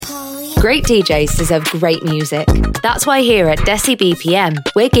Great DJs deserve great music. That's why here at Desi BPM,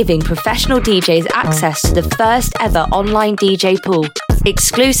 we're giving professional DJs access to the first ever online DJ pool,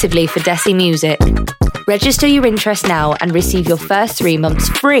 exclusively for Desi Music. Register your interest now and receive your first 3 months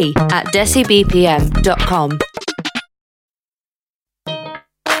free at desibpm.com.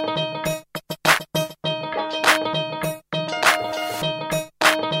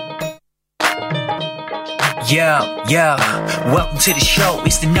 Yeah, welcome to the show.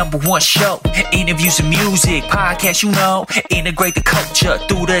 It's the #1 show. Interviews and music, podcast, you know. Integrate the culture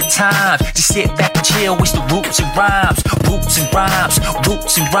through the times. Just sit back and chill. It's the roots and rhymes. Roots and rhymes.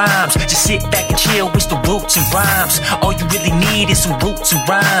 Roots and rhymes. Just sit back and chill. It's the roots and rhymes. All you really need is some roots and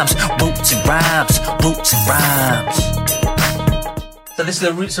rhymes. Roots and rhymes. Roots and rhymes. So this is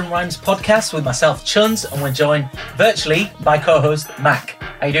the Roots and Rhymes podcast with myself, Chuns, and we're joined virtually by co-host Mac.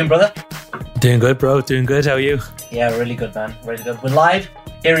 How you doing, brother? Doing good, bro. Doing good. How are you? Yeah, really good, man. Really good. We're live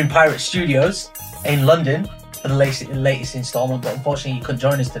here in Pirate Studios in London for the latest instalment, but unfortunately you couldn't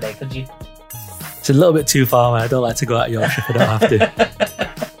join us today, could you? It's a little bit too far, man. I don't like to go out of Yorkshire if I don't have to.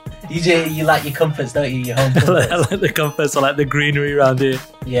 You like your comforts, don't you? Your home comforts. I like the comforts. I like the greenery around here.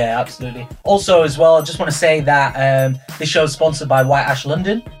 Yeah, absolutely. Also, as well, I just want to say that this show is sponsored by White Ash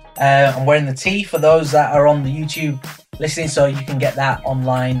London. I'm wearing the tee for those that are on the YouTube listening, so you can get that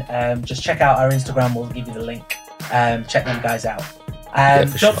online. Just check out our Instagram. We'll give you the link. Check them guys out.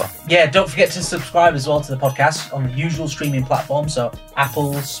 Don't forget to subscribe as well to the podcast on the usual streaming platforms. So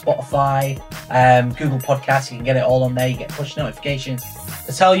Apple, Spotify, Google Podcasts. You can get it all on there. You get push notifications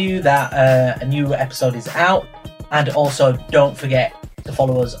to tell you that a new episode is out. And also, don't forget to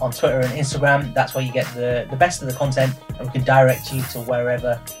follow us on Twitter and Instagram. That's where you get the best of the content, and we can direct you to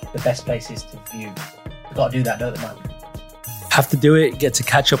wherever the best place is to view. We've got to do that, don't we, man? Have to do it. Get to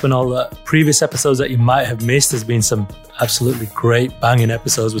catch up on all the previous episodes that you might have missed. There's been some absolutely great banging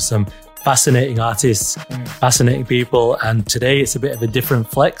episodes with some fascinating artists, fascinating people, and today it's a bit of a different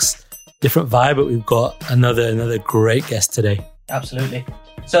flex, different vibe, but we've got another great guest today. Absolutely.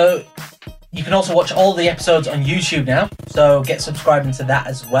 So you can also watch all the episodes on YouTube now, so get subscribing to that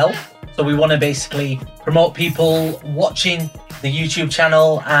as well. So we want to basically promote people watching the YouTube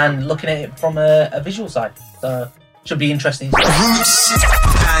channel and looking at it from a visual side. So should be interesting. Roots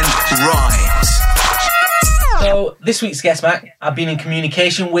and Rhymes. So this week's guest, Mac, I've been in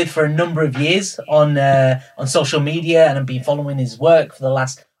communication with for a number of years on social media, and I've been following his work for the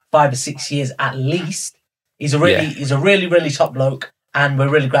last 5 or 6 years at least. He's a really top bloke, and we're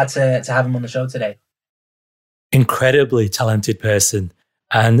really glad to have him on the show today. Incredibly talented person,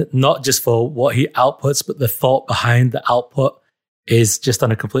 and not just for what he outputs, but the thought behind the output is just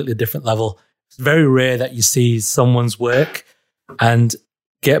on a completely different level. It's very rare that you see someone's work and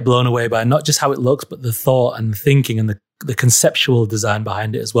get blown away by not just how it looks, but the thought and the thinking and the conceptual design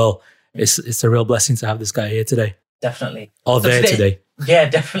behind it as well. It's a real blessing to have this guy here today. Definitely. Today. Yeah,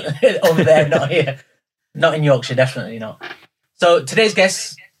 definitely. Over there, not here. Not in Yorkshire, definitely not. So today's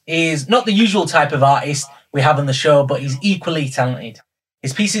guest is not the usual type of artist we have on the show, but he's equally talented.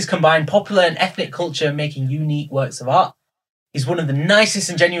 His pieces combine popular and ethnic culture, making unique works of art. He's one of the nicest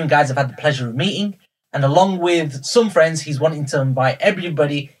and genuine guys I've had the pleasure of meeting. And along with some friends, he's wanting to invite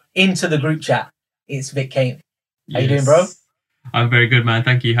everybody into the group chat. It's Vic Kane. How you doing, bro? I'm very good, man.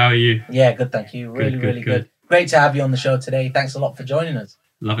 Thank you. How are you? Yeah, good, thank you. Really good. Great to have you on the show today. Thanks a lot for joining us.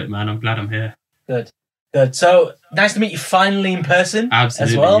 Love it, man. I'm glad I'm here. Good. So, nice to meet you finally in person.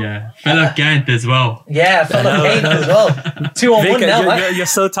 Absolutely, as well. Yeah. Fellow Ghent as well. Yeah, fellow Ghent as well. 2 on Vic, 1 now, you're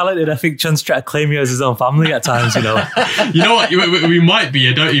so talented. I think Chun's trying to claim you as his own family at times, you know. You know what? We might be.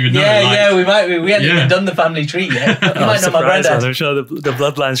 I don't even know. Yeah, we might be. We haven't even done the family tree yet. You might know my granddad. I'm sure the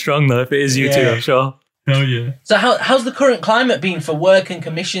bloodline's strong, though, if it is you two, I'm sure. Hell yeah. So how's the current climate been for work and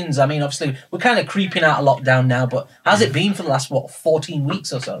commissions? I mean, obviously, we're kind of creeping out of lockdown now, but how's it been for the last, 14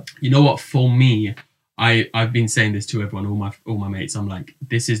 weeks or so? You know what? For me, I've been saying this to everyone, all my mates. I'm like,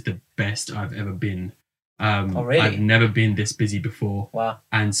 this is the best I've ever been. Oh, really? I've never been this busy before. Wow.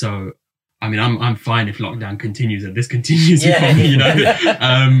 And so, I mean, I'm fine if lockdown continues and this continues for me, you know.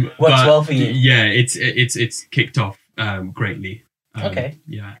 Works well for you. Yeah, it's kicked off greatly. Okay.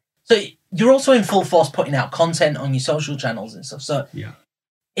 Yeah. So you're also in full force putting out content on your social channels and stuff. So yeah,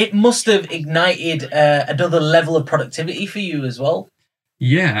 it must have ignited another level of productivity for you as well.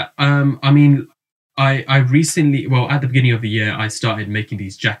 Yeah. I mean, I recently, at the beginning of the year, I started making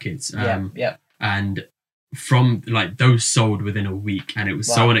these jackets. And from like those sold within a week, and it was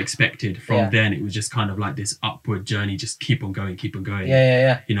so unexpected. From then, it was just kind of like this upward journey, just keep on going.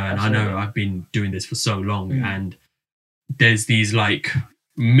 Yeah. You know, and absolutely. I know I've been doing this for so long, and there's these like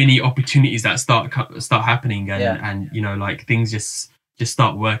mini opportunities that start happening, and you know, like things just just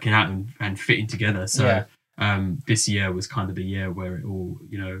start working out and fitting together. So this year was kind of the year where it all,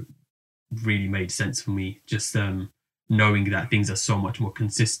 really made sense for me. Just knowing that things are so much more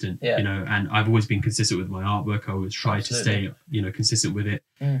consistent, and I've always been consistent with my artwork. I always try to stay, consistent with it.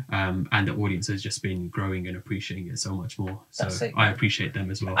 And the audience has just been growing and appreciating it so much more. So I appreciate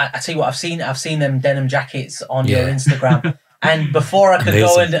them as well. I tell you what, I've seen them denim jackets on your Instagram, and before I could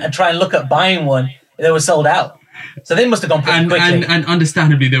go and try and look at buying one, they were sold out. So they must have gone pretty quickly. And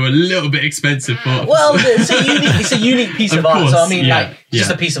understandably, they were a little bit expensive for. Well, it's a unique piece of art. So I mean,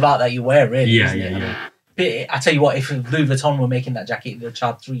 just a piece of art that you wear, really. Yeah. I tell you what, if Louis Vuitton were making that jacket, they'd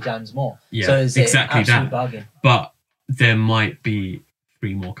charge 3 times more. Yeah, so it's exactly an absolute that. bargain. But there might be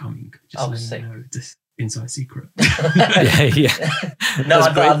 3 more coming. Just just inside secret. Yeah. No,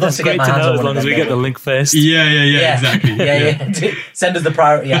 I'd love to get my hands on one. As long as we get the link first. Yeah, exactly. Yeah. Send us the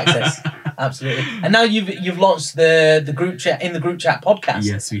priority access. Absolutely. And now you've launched the group chat podcast.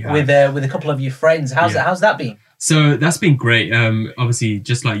 Yes, we have. With a couple of your friends. How's that been? So that's been great. Obviously,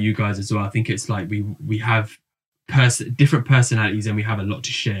 just like you guys as well, I think it's like we have different personalities and we have a lot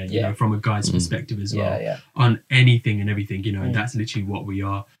to share, you know, from a guy's perspective as well, on anything and everything, and that's literally what we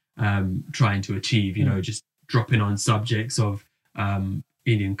are trying to achieve, just dropping on subjects of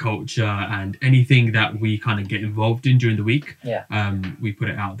Indian culture and anything that we kind of get involved in during the week. We put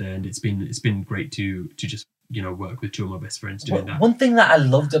it out there, and it's been great to just work with 2 of my best friends doing that. One thing that I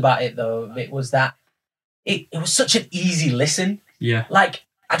loved about it though, it was that it was such an easy listen. Like,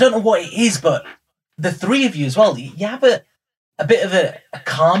 I don't know what it is, but the 3 of you as well, you have a bit of a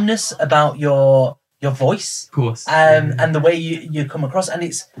calmness about your voice, of course, and the way you come across,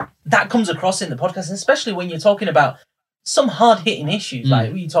 and that comes across in the podcast, and especially when you're talking about some hard-hitting issues,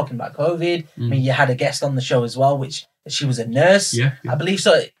 like you're talking about COVID. I mean, you had a guest on the show as well, which she was a nurse, I believe,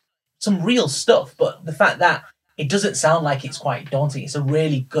 so some real stuff, but the fact that it doesn't sound like it's quite daunting, it's a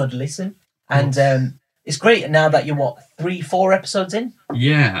really good listen, and it's great. And now that you're 3-4 episodes in?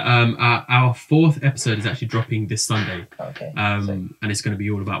 Our 4th episode is actually dropping this Sunday. Okay. And it's going to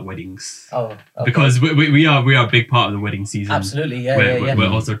be all about weddings. Oh, okay. Because we are a big part of the wedding season. Absolutely, We're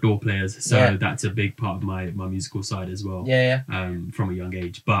also door players, so that's a big part of my musical side as well. From a young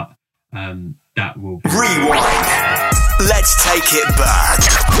age, but that will be... Rewind. Let's take it back.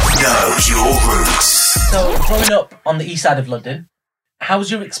 Know your roots. So, growing up on the east side of London, how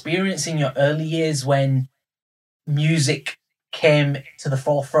was your experience in your early years when music came to the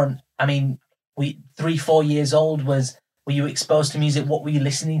forefront? I mean, 3-4 years old, were you exposed to music? What were you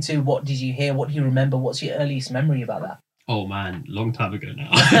listening to? What did you hear? What do you remember? What's your earliest memory about that? Oh man, long time ago now.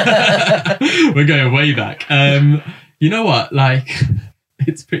 We're going way back. You know what? Like,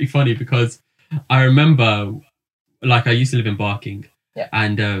 it's pretty funny because I remember, like, I used to live in Barking.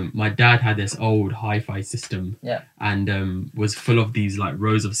 And my dad had this old hi-fi system, and was full of these like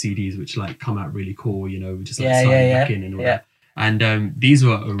rows of CDs which like come out really cool, just like sliding back in and all that. And these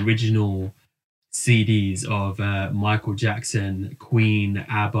were original CDs of Michael Jackson, Queen,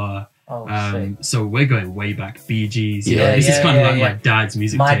 ABBA. So we're going way back. Bee Gees. This is kind of like my dad's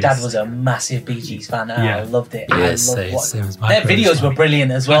music. My taste. dad was a massive Bee Gees fan. I loved it. Their videos were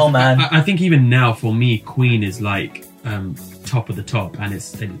brilliant as well, man. I think even now for me, Queen is like top of the top, and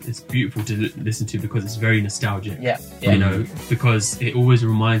it's beautiful to listen to because it's very nostalgic. Because it always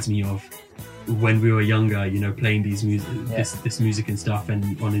reminds me of when we were younger, playing these this music and stuff,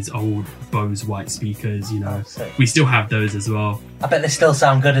 and on his old Bose white speakers, we still have those as well. I bet they still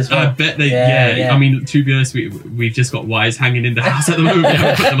sound good as well. I bet they, I mean, to be honest, we've just got wires hanging in the house at the moment. We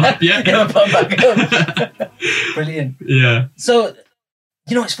haven't put them up yet. You haven't put them back up. Brilliant. Yeah. So,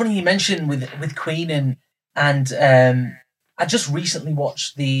 it's funny you mentioned with Queen and I just recently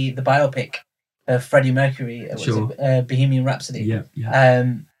watched the biopic of Freddie Mercury. Bohemian Rhapsody.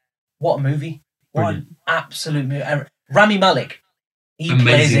 What a movie. Brilliant. What an absolute movie. Rami Malek, he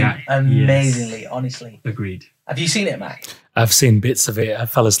plays him amazingly, honestly. Agreed. Have you seen it, Mac? I've seen bits of it. I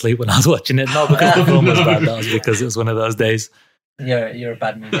fell asleep when I was watching it. Not because the film was bad, that was because it was one of those days. You're a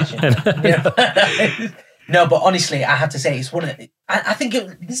bad musician. No, but honestly, I have to say, it's one of... I think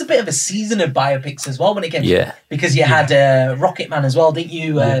there's a bit of a season of biopics as well when it came to... Because you had Rocket Man as well, didn't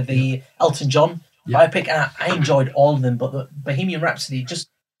you? The Elton John biopic. And I enjoyed all of them, but the Bohemian Rhapsody just...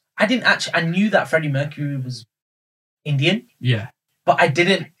 I knew that Freddie Mercury was Indian. But I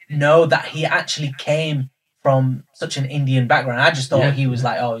didn't know that he actually came from such an Indian background. I just thought he was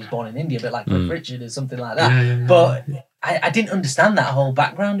like, he was born in India, a bit like Cliff Richard or something like that. But I didn't understand that whole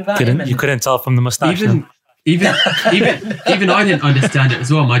background about him. You couldn't tell from the moustache. Even I didn't understand it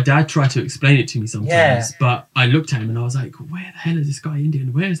as well. My dad tried to explain it to me sometimes, but I looked at him and I was like, where the hell is this guy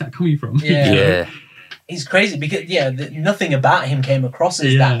Indian? Where is that coming from? It's crazy because nothing about him came across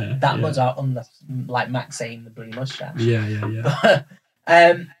as that much out on the, like Max saying, the bloody mustache. Yeah.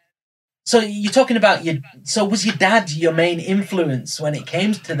 So you're talking about so was your dad your main influence when it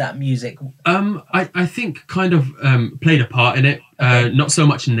came to that music? I think kind of played a part in it. Okay. Not so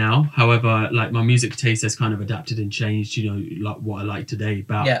much now. However, like my music taste has kind of adapted and changed, like what I like today.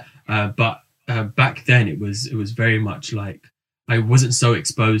 But back then it was very much like I wasn't so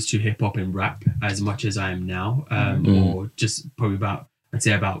exposed to hip hop and rap as much as I am now. Or just probably about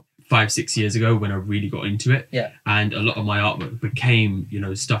 5-6 years ago when I really got into it. Yeah. And a lot of my artwork became,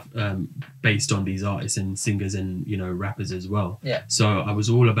 stuff based on these artists and singers and, rappers as well. Yeah. So I was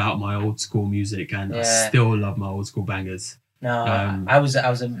all about my old school music and I still love my old school bangers. No, I was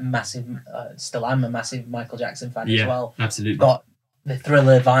a massive, still am a massive Michael Jackson fan as well. Absolutely. Got the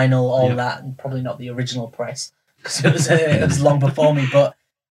Thriller vinyl, all that, and probably not the original press because it was long before me. But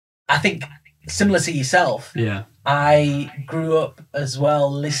I think similar to yourself, I grew up as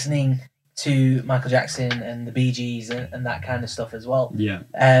well listening to Michael Jackson and the Bee Gees and that kind of stuff as well. Yeah.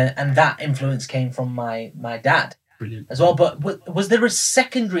 And that influence came from my dad. Brilliant. As well. But was there a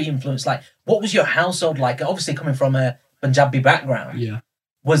secondary influence? Like, what was your household like? Obviously coming from a Punjabi background. Yeah.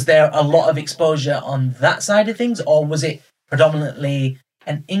 Was there a lot of exposure on that side of things, or was it predominantly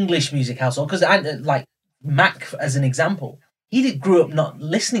an English music household? Because I like Mac as an example. He grew up not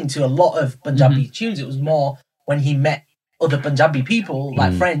listening to a lot of Punjabi tunes. It was more when he met other Punjabi people,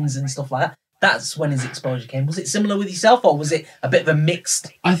 like friends and stuff like that. That's when his exposure came. Was it similar with yourself, or was it a bit of a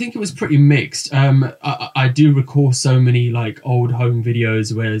mixed? I think it was pretty mixed. I do recall so many like old home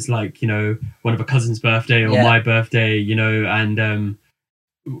videos where it's like, one of a cousin's birthday or my birthday, and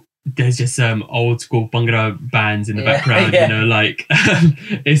there's just old school Bhangra bands in the background, like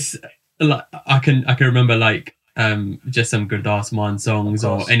it's like I can remember like just some Gurdas Mann songs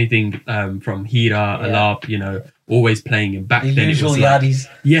or anything from Hira, Alap, always playing. And back the then usual it was like, yardis.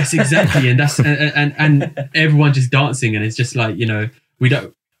 Yes, exactly. And that's and everyone just dancing, and it's just like, we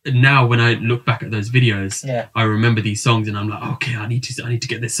don't. Now when I look back at those videos, I remember these songs and I'm like, okay, I need to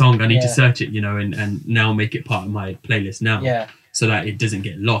get this song, I need to search it, and now make it part of my playlist now. Yeah. So that it doesn't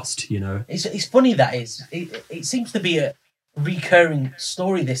get lost, It's funny that it seems to be a recurring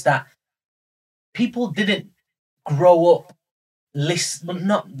story, that people didn't grow up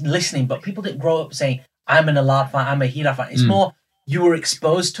not listening, but people didn't grow up saying, I'm an Alap fan, I'm a Hira fan. It's more you were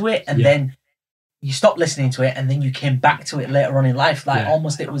exposed to it and then you stopped listening to it and then you came back to it later on in life. Like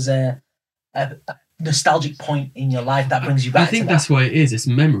almost it was a nostalgic point in your life that brings you back. I think that's what it is. It's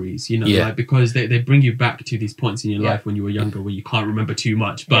memories, like because they bring you back to these points in your life when you were younger where you can't remember too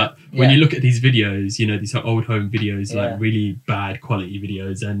much. But when you look at these videos, these old home videos, like really bad quality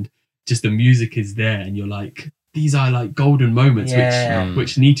videos, and just the music is there and you're like, these are like golden moments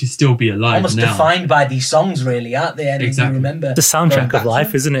which need to still be alive. Almost now. Defined by these songs, really, aren't they? And exactly. You remember the soundtrack of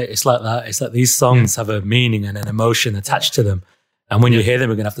life, isn't it? It's like that. It's like these songs have a meaning and an emotion attached to them. And when you hear them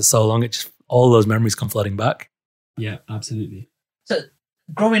again after so long, all those memories come flooding back. Yeah, absolutely. So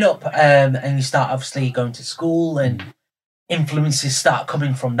growing up, and you start obviously going to school and influences start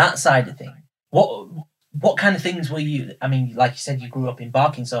coming from that side of things. What kind of things were you, I mean, like you said, you grew up in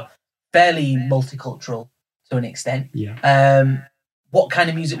Barking, so fairly multicultural to an extent. Yeah. What kind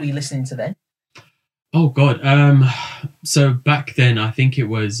of music were you listening to then? Oh God. So back then, I think it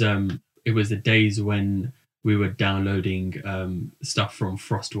was the days when we were downloading stuff from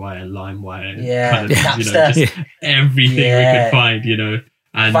FrostWire, LimeWire, kind of, just everything we could find,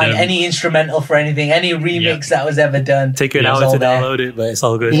 and find any instrumental for anything, any remix that was ever done. Take you an hour to download it, but it's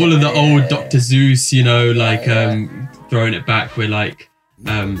all good. All of the old Dr. Zeus, throwing it back with like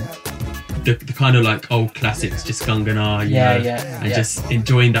the kind of like old classics, just Gangana, and just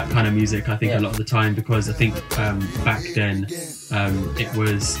enjoying that kind of music. I think a lot of the time, because I think back then it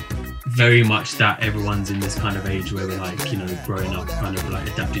was very much that everyone's in this kind of age where we're like, growing up, kind of like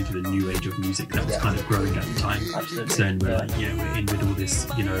adapting to the new age of music that was kind of growing at the time. Absolutely. So then we're like, we're in with all this,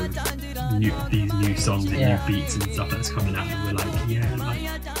 these new songs and new beats and stuff that's coming out, and we're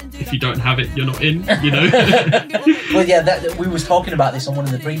like, if you don't have it, you're not in, Well, we was talking about this on one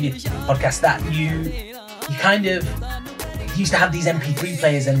of the previous podcasts, that you kind of used to have these MP3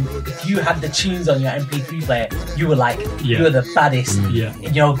 players, and if you had the tunes on your MP3 player, you were like, you were the baddest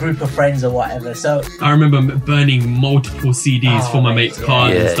in your group of friends or whatever. So I remember burning multiple CDs for my mates'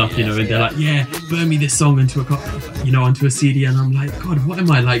 cars and stuff, and they're like, burn me this song onto a CD, and I'm like, God, what am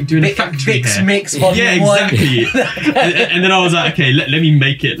I like doing a factory here? Mix, exactly. and then I was like, okay, let me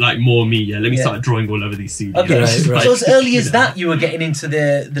make it like more me. Let me start drawing all over these CDs. Okay, right. So as early as that, you were getting into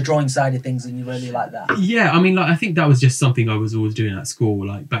the drawing side of things, and you really like that. Yeah, I mean, like I think that was just something I was always doing at school.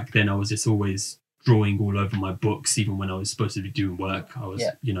 Like back then, I was just always drawing all over my books, even when I was supposed to be doing work. I was,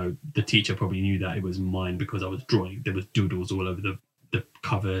 you know, the teacher probably knew that it was mine because I was drawing. There was doodles all over the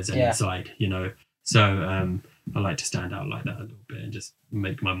covers and inside, you know. So I like to stand out like that a little bit and just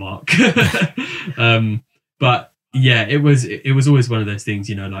make my mark. But yeah, it was always one of those things,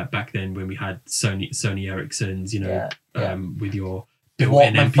 you know, like back then when we had Sony Ericssons, you know, with your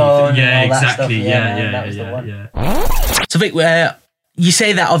built-in MP3. Yeah, exactly. Yeah. So Vic, you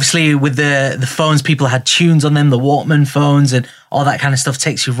say that obviously with the phones, people had tunes on them, the Walkman phones and all that kind of stuff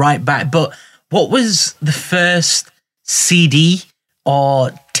takes you right back. But what was the first CD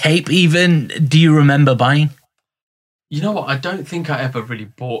or tape even do you remember buying? You know what? I don't think I ever really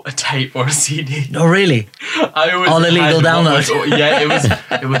bought a tape or a CD. Oh, really? I always all illegal downloads.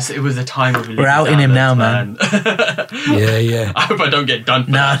 It was a time of illegal. We're outing him now, man. Yeah. I hope I don't get done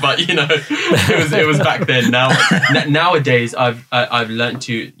for that, but you know, it was back then. Nowadays, I've learned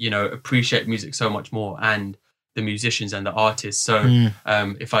to, you know, appreciate music so much more and the musicians and the artists. So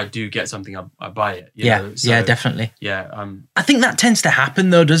if I do get something, I buy it. You know? So, definitely. Yeah. I think that tends to happen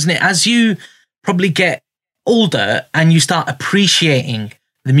though, doesn't it? As you probably get older and you start appreciating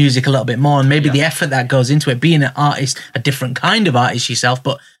the music a little bit more and maybe the effort that goes into it, being an artist, a different kind of artist yourself,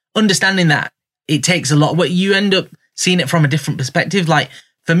 but understanding that it takes a lot, what you end up seeing it from a different perspective. Like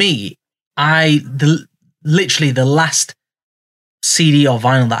for me, literally the last CD or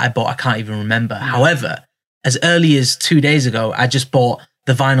vinyl that I bought, I can't even remember. However, as early as 2 days ago, I just bought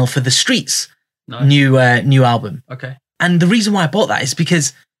the vinyl for The Streets new album. Okay. And the reason why I bought that is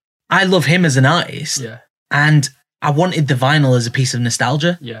because I love him as an artist. Yeah. And I wanted the vinyl as a piece of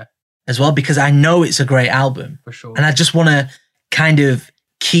nostalgia as well, because I know it's a great album. For sure. And I just want to kind of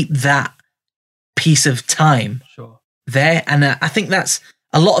keep that piece of time there. And I think that's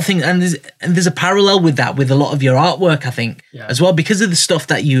a lot of things. And there's a parallel with that with a lot of your artwork, I think, as well, because of the stuff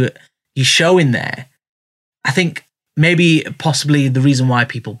that you show in there. I think maybe possibly the reason why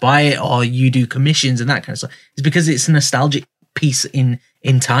people buy it or you do commissions and that kind of stuff is because it's a nostalgic piece in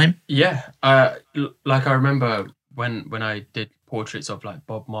time. Yeah. Like I remember when I did portraits of like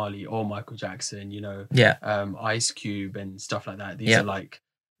Bob Marley or Michael Jackson, you know, Ice Cube and stuff like that. These are like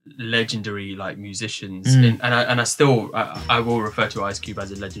legendary like musicians, and I still I will refer to Ice Cube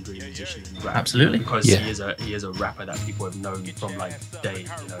as a legendary musician in rap. Absolutely, because he is a rapper that people have known from like day,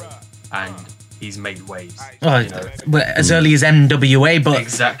 you know, and he's made waves. Oh, you know? As early as NWA, but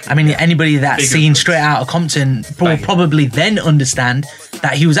exactly. I mean, anybody that's seen Straight Outta Compton will probably then understand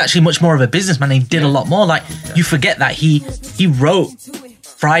that he was actually much more of a businessman. He did a lot more. Like you forget that he wrote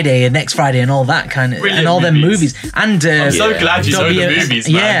Friday and Next Friday and all that kind of, and all them movies. And I'm so glad you know the movies,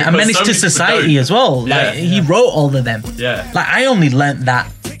 man. Yeah, and Menace to Society as well. Like he wrote all of them. Yeah. Like I only learnt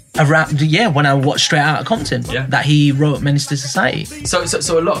that around when I watched Straight Outta Compton that he wrote Menace to Society. So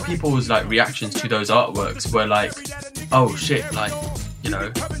a lot of people's like reactions to those artworks were like, oh shit, like, you know,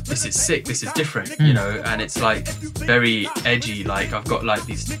 this is sick, this is different, you know, and it's like very edgy. Like I've got like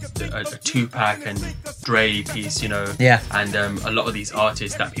these a Tupac and Dre piece, you know, and a lot of these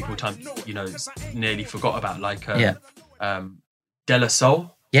artists that people you know nearly forgot about, like De La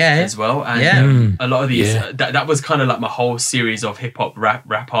Soul. As well, and a lot of these that was kind of like my whole series of hip hop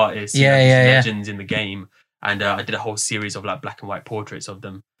rap artists, legends in the game, and I did a whole series of like black and white portraits of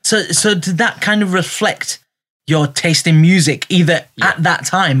them. So did that kind of reflect your taste in music either at that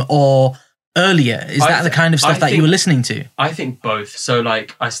time or earlier? Is that the kind of stuff that you were listening to? I think both. So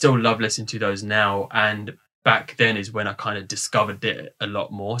like I still love listening to those now, and back then is when I kind of discovered it a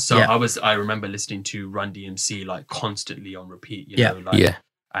lot more. So I remember listening to Run DMC like constantly on repeat, you know, like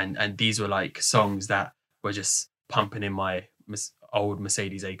and these were like songs that were just pumping in my old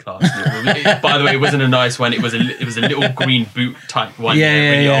Mercedes A-Class. By the way, it wasn't a nice one. It was a little green boot type one.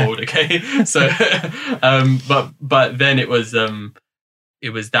 Really old. Okay, so but then it was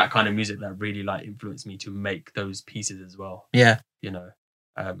that kind of music that really like influenced me to make those pieces as well. Yeah, you know,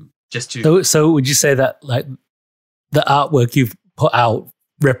 just to. So would you say that like the artwork you've put out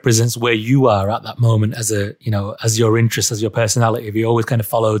represents where you are at that moment as a, you know, as your interest, as your personality? Have you always kind of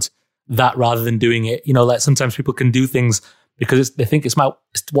followed that rather than doing it, you know, like sometimes people can do things because they think it's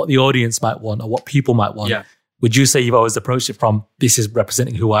what the audience might want or what people might want. Would you say you've always approached it from, this is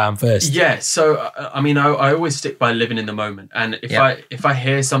representing who I am first? Yeah. So, I mean, I always stick by living in the moment. And if I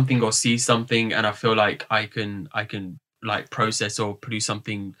hear something or see something and I feel like I can like process or produce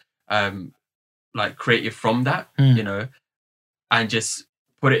something like creative from that, you know, and just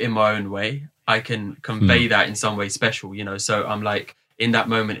put it in my own way, I can convey that in some way special, you know. So I'm like, in that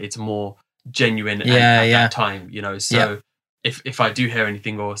moment, it's more genuine at that time, you know. So if I do hear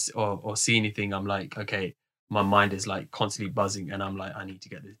anything or see anything, I'm like, okay, my mind is like constantly buzzing and I'm like, I need to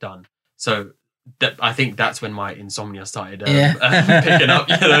get this done. So I think that's when my insomnia started picking up.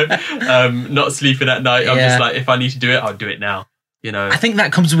 Not sleeping at night. I'm just like, if I need to do it, I'll do it now. I think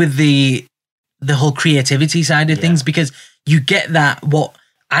that comes with the whole creativity side of things, because you get that. What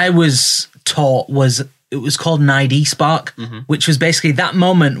I was taught was, it was called an ID spark, which was basically that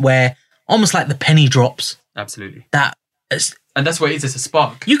moment where almost like the penny drops. Absolutely. And that's what it is. It's a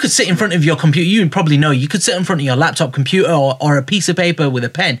spark. You could sit in front of your computer. You probably know. You could sit in front of your laptop computer or a piece of paper with a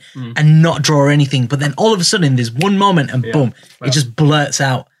pen and not draw anything. But then all of a sudden, there's one moment and boom, it just blurts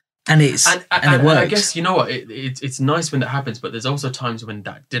out, and it works. And I guess, you know what? It's nice when that happens, but there's also times when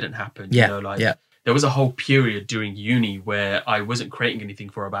that didn't happen. There was a whole period during uni where I wasn't creating anything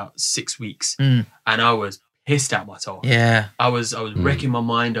for about 6 weeks, and I was pissed at myself. I was wrecking my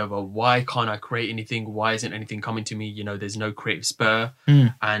mind over, why can't I create anything? Why isn't anything coming to me? There's no creative spur.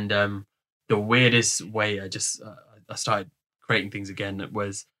 And the weirdest way I started creating things again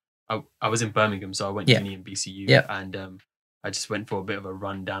was I was in Birmingham, so I went to uni in BCU, and I just went for a bit of a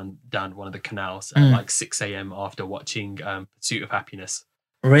run down one of the canals at like 6 a.m. after watching Pursuit of Happiness.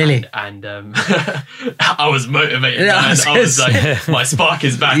 Really? And I was motivated. I was like, my spark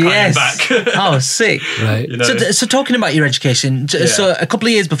is back. I am back. Oh, sick. Right. So talking about your education, so a couple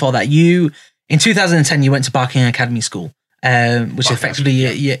of years before that, in 2010, you went to Barking Academy School, which is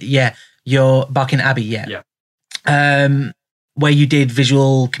effectively, your Barking Abbey, where you did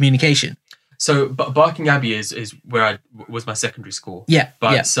visual communication. So Barking Abbey is where was my secondary school.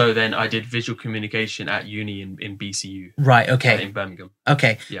 So then I did visual communication at uni in BCU. Right, okay. In Birmingham.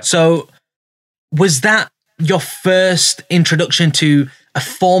 Okay. Yeah. So was that your first introduction to a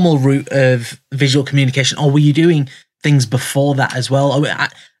formal route of visual communication, or were you doing things before that as well?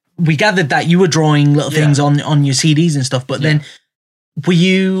 We gathered that you were drawing little things on your CDs and stuff, but then were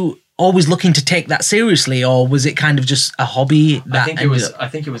you always looking to take that seriously, or was it kind of just a hobby? I think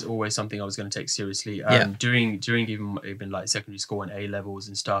it was always something I was going to take seriously. During even like secondary school and A levels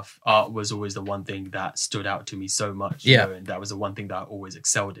and stuff, art was always the one thing that stood out to me so much. And that was the one thing that I always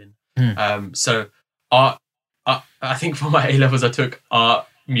excelled in. So art, I think for my A levels I took art,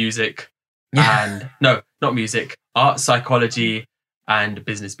 music, and no, not music, art, psychology, and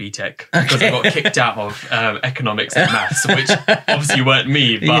business BTech, because I got kicked out of economics and maths, which obviously weren't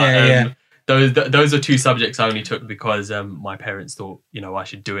me, but those are two subjects I only took because my parents thought I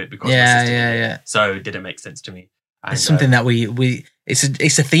should do it because my sister did it. So it didn't make sense to me. And, it's something that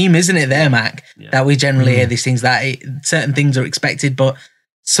it's a theme, isn't it there, Mac, that we generally hear these things, that certain things are expected, but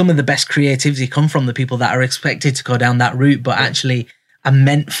some of the best creativity come from the people that are expected to go down that route, but actually are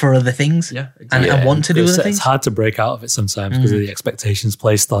meant for other things and want to do other things. It's hard to break out of it sometimes because of the expectations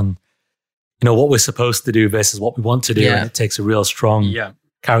placed on, what we're supposed to do versus what we want to do. And it takes a real strong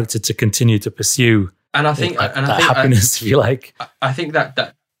character to continue to pursue. And I think that happiness, if you like. I think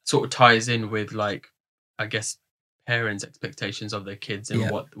that sort of ties in with, like, I guess, parents' expectations of their kids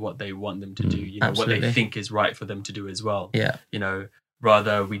and what they want them to do, what they think is right for them to do as well.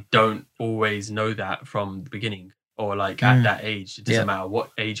 Rather we don't always know that from the beginning. Or like at that age, it doesn't matter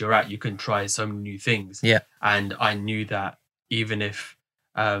what age you're at, you can try so many new things. And I knew that even if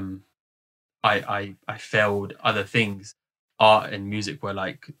I failed other things, art and music were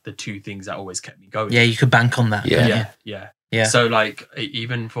like the two things that always kept me going. Yeah, you could bank on that. Yeah. So like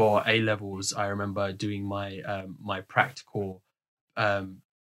even for A levels, I remember doing my my practical.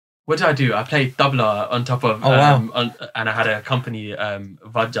 What did I do? I played tabla on top of, and I had a company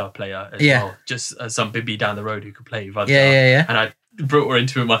Vajja player as well. Just some bibi down the road who could play Vajja. And I brought her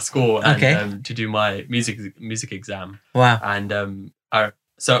into my school and to do my music exam. Wow. And I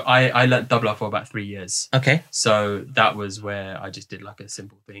learnt tabla for about 3 years. Okay. So that was where I just did like a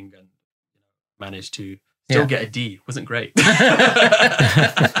simple thing and managed to still get a D. Wasn't great. But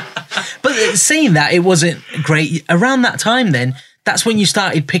saying that, it wasn't great around that time then. That's when you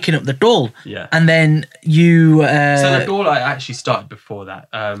started picking up the doll. Yeah. And then you... So the doll I actually started before that.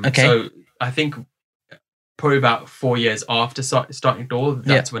 So I think probably about 4 years after starting doll,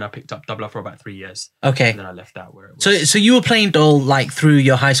 that's when I picked up tabla for about 3 years. Okay. And then I left that where it was. So you were playing doll like through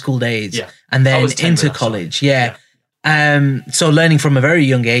your high school days. Yeah. And then into college. Yeah. So learning from a very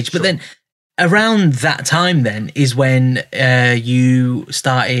young age. But then around that time then is when you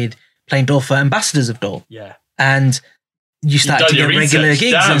started playing doll for Ambassadors of Doll. Yeah. And... you started to get regular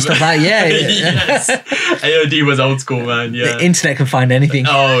gigs and stuff like that. Yes. AOD was old school, man. Yeah. The internet can find anything.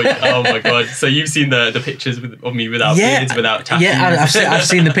 Oh my God. So you've seen the pictures of me without beards, without tattoos. Yeah, I've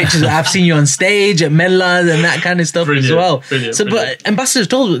seen the pictures. I've seen you on stage at Medla and that kind of stuff as well. Brilliant. But Ambassadors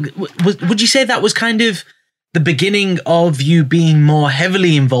Doll, would you say that was kind of the beginning of you being more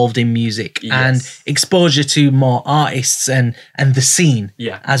heavily involved in music and exposure to more artists and the scene,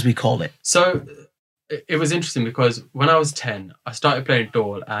 as we call it. So it was interesting because when I was 10, I started playing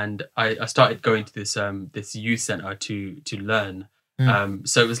Dol, and I started going to this youth center to learn.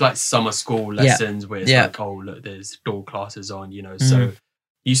 So it was like summer school lessons where it's like, oh look, there's Dol classes on, you know. So I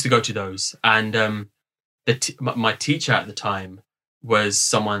used to go to those, and my teacher at the time was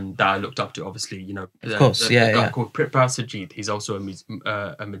someone that I looked up to, obviously, you know. Of course, a guy called Prithpal Sajid. He's also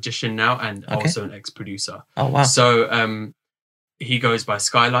a magician now, and also an ex-producer. Oh wow! So he goes by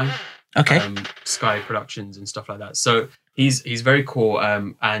Skyline. Okay. Sky Productions and stuff like that. So he's very cool.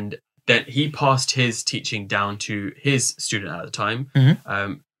 And then he passed his teaching down to his student at the time,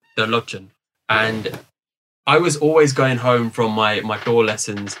 the Lobjan. And I was always going home from my Dol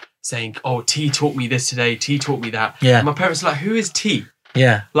lessons saying, "Oh, T taught me this today. T taught me that." Yeah. And my parents were like, "Who is T?"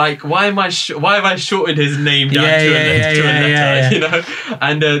 Yeah. Like, why have I shortened his name down to a letter? You know?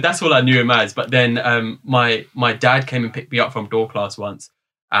 And that's all I knew him as. But then my dad came and picked me up from Dol class once.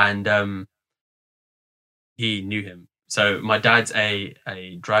 And he knew him. So my dad's a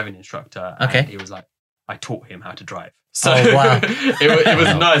driving instructor. And he was like, I taught him how to drive. So wow. it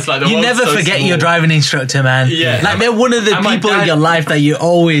was nice. Like, you never forget your driving instructor, man. Yeah. Like, they're one of the people in your life that you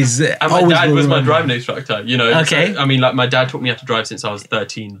always And my dad was my driving instructor, you know. Okay. So, I mean, like, my dad taught me how to drive since I was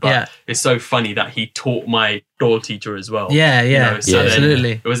 13. But it's so funny that he taught my Dol teacher as well. Yeah, you know? So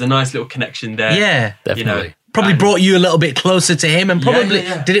absolutely. It was a nice little connection there. Yeah. Definitely. You know, probably brought you a little bit closer to him, and probably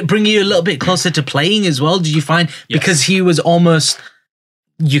did it bring you a little bit closer to playing as well? Did you find because he was almost,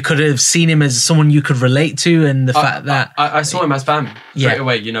 you could have seen him as someone you could relate to, and the fact that I saw him as family straight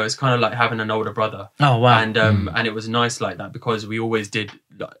away. You know, it's kind of like having an older brother. Oh wow! And it was nice like that because we always did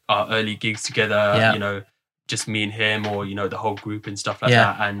our early gigs together. You know, just me and him, or you know, the whole group and stuff like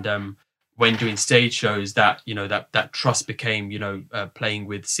that. And when doing stage shows, that you know that trust became, you know, playing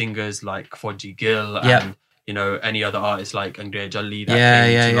with singers like Fauji Gill and you know, any other artists like Angreya Jalli that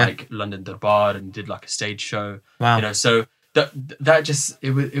came to like London Darbar and did like a stage show. Wow. You know, so that just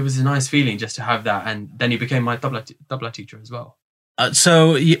it was a nice feeling just to have that. And then he became my tabla teacher as well.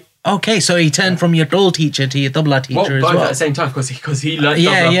 So he turned from your Dol teacher to your tabla teacher as well. Both at the same time because he learned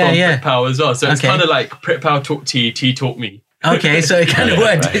tabla from Prithpal as well. So it's kind of like Prithpal taught T taught me. Okay, so it kind of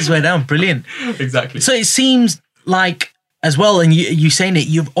worked its way down. Brilliant. Exactly. So it seems like as well, and you saying it,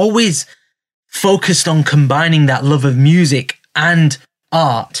 you've always focused on combining that love of music and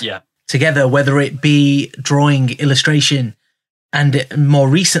art together, whether it be drawing, illustration, and more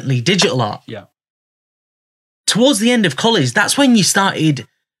recently digital art. Yeah. Towards the end of college, that's when you started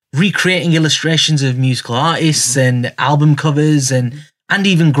recreating illustrations of musical artists and album covers and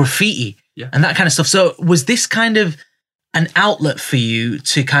even graffiti and that kind of stuff. So was this kind of an outlet for you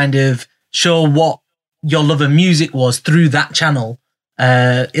to kind of show what your love of music was through that channel?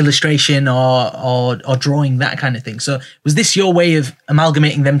 Illustration or drawing, that kind of thing. So was this your way of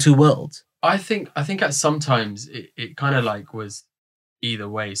amalgamating them two worlds? I think at sometimes it kind of like was either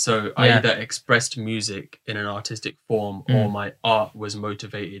way. So I either expressed music in an artistic form or my art was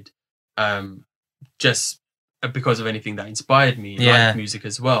motivated just because of anything that inspired me, like music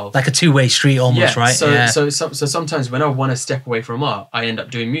as well. Like a two-way street almost, right? So sometimes when I want to step away from art, I end up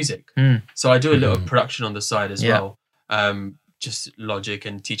doing music. So I do a little production on the side as well. Just Logic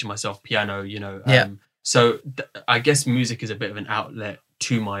and teaching myself piano, you know. So I guess music is a bit of an outlet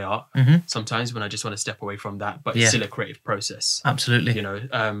to my art sometimes when I just want to step away from that, but it's still a creative process. Absolutely. You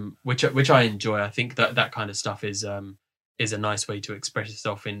know, which I enjoy. I think that kind of stuff is a nice way to express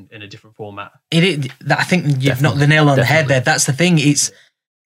yourself in a different format. I think you've knocked the nail on the head there. That's the thing. It's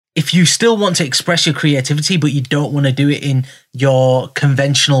if you still want to express your creativity, but you don't want to do it in your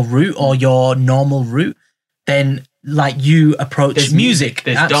conventional route or your normal route, then like you approach there's music.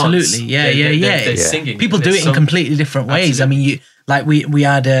 There's absolutely. Dance. There's singing. People do it in completely different ways. Absolutely. I mean, we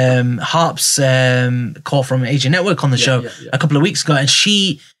had Harp's call from Asian Network on the show a couple of weeks ago, and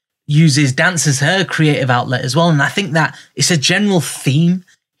she uses dance as her creative outlet as well. And I think that it's a general theme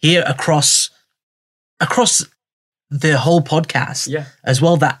here across the whole podcast as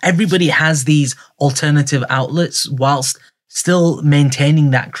well, that everybody has these alternative outlets whilst still maintaining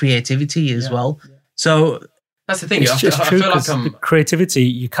that creativity as well. So that's the thing. It's just true, because the creativity,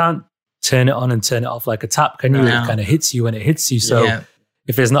 you can't turn it on and turn it off like a tap, can you? It kind of hits you when it hits you. So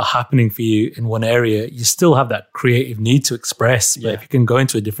if it's not happening for you in one area, you still have that creative need to express. But if you can go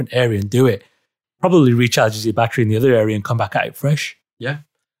into a different area and do it, probably recharges your battery in the other area and come back at it fresh. Yeah.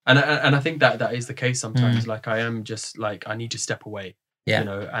 And I think that is the case sometimes. Like I am just like, I need to step away, you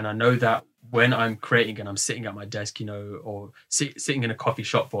know, and I know that when I'm creating and I'm sitting at my desk, you know, or sitting in a coffee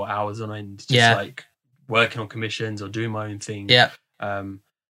shop for hours on end, just like working on commissions or doing my own thing. Yeah. On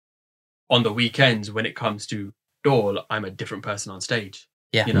the weekends, when it comes to Doll, I'm a different person on stage.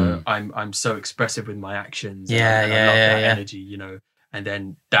 Yeah. You know, I'm so expressive with my actions. Yeah, and I love that energy, you know. And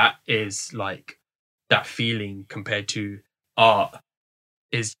then that is like that feeling compared to art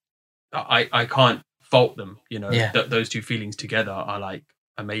is I can't fault them, you know. Those two feelings together are like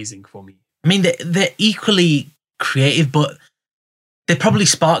amazing for me. I mean, they're equally creative, but they probably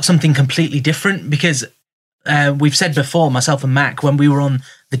spark something completely different because we've said before, myself and Mac, when we were on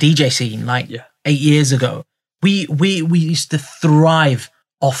the DJ scene 8 years ago, we used to thrive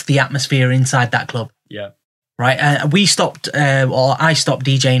off the atmosphere inside that club. Yeah. Right. We stopped, or I stopped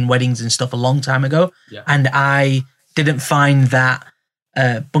DJing weddings and stuff a long time ago. Yeah. And I didn't find that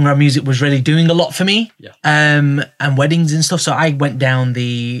Bhangra music was really doing a lot for me. Yeah. And weddings and stuff. So I went down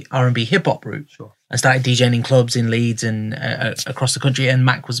the R&B hip hop route. Sure. I started DJing in clubs in Leeds and across the country. And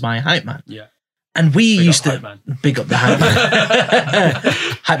Mac was my hype man. Yeah. And we Big used to big up the hype man.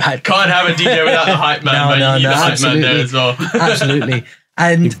 hype. Can't have a DJ without the hype man. No, you need the hype absolutely. man there as well. Absolutely.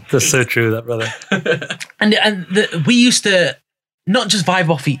 And that's so true, that brother. We used to not just vibe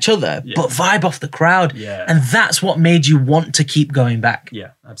off each other, but vibe off the crowd. Yeah. And that's what made you want to keep going back.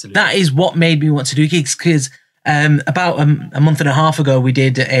 Yeah, absolutely. That is what made me want to do gigs because about a month and a half ago, we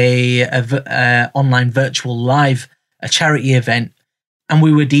did a online virtual live, a charity event, and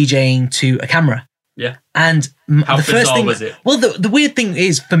we were DJing to a camera. Yeah. And how the first thing was it? Well, the weird thing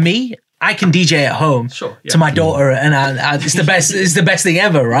is for me, I can DJ at home to my daughter, and it's the best. It's the best thing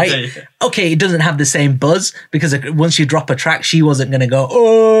ever, right? Yeah. Okay, it doesn't have the same buzz because once you drop a track, she wasn't going to go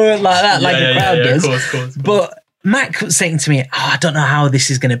like that, like the crowd does. Of course. But Mac was saying to me, I don't know how this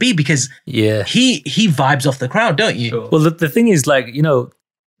is going to be because he vibes off the crowd, don't you? Sure. Well, the thing is, like, you know,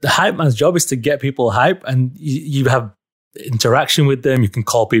 the hype man's job is to get people hype, and you have interaction with them. You can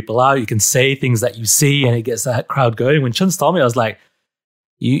call people out. You can say things that you see, and it gets that crowd going. When Chuns told me, I was like,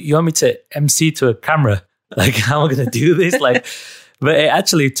 You want me to MC to a camera? Like, how am I going to do this? Like, but it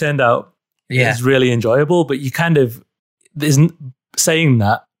actually turned out it's really enjoyable. But you kind of, saying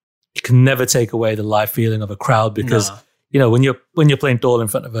that, you can never take away the live feeling of a crowd because you know when you're playing Doll in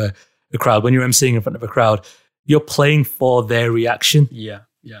front of a crowd, when you're MCing in front of a crowd, you're playing for their reaction. Yeah.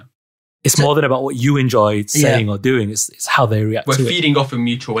 So, It's more than about what you enjoy saying or doing. It's how they react to it. We're feeding off a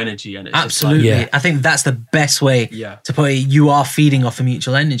mutual energy. And it's absolutely. Just like, I think that's the best way to put it. You are feeding off a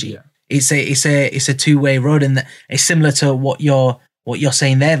mutual energy. Yeah. It's a two-way road, and it's similar to what you're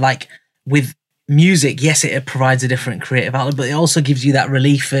saying there. Like with music, yes, it provides a different creative outlet, but it also gives you that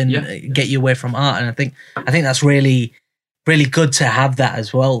relief and get you away from art. And I think that's really, really good to have that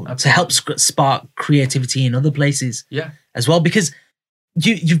as well, to help spark creativity in other places as well, because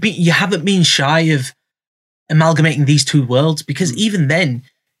you haven't been shy of amalgamating these two worlds, because even then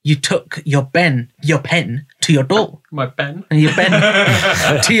you took your pen to your Doll. My pen? And your pen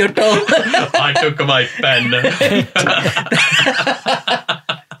to your Doll. I took my pen.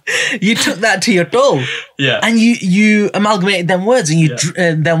 You took that to your Doll. Yeah. And you amalgamated them words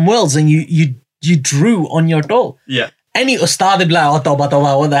and you drew on your Doll. Yeah. Any ustad would be like, what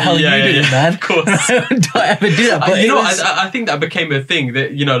the hell are you doing, man? Of course. Don't ever do that. But I think that became a thing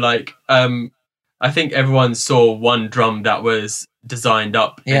that, you know, like, I think everyone saw one drum that was designed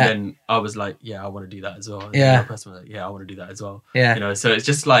up, and then I was like, I want to do that as well. And another person was like, I want to do that as well. Yeah. You know, so it's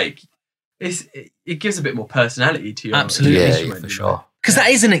just like, it gives a bit more personality to your absolutely instrument, for sure. Because that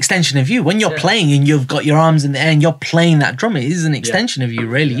is an extension of you. When you're playing and you've got your arms in the air and you're playing that drum, it is an extension of you,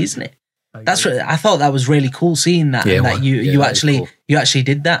 really, isn't it? That's what I thought. That was really cool seeing that, and that you actually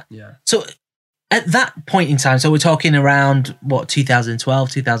did that. Yeah. So at that point in time, so we're talking around 2012,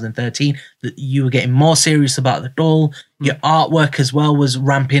 2013, that you were getting more serious about the Doll. Your artwork as well was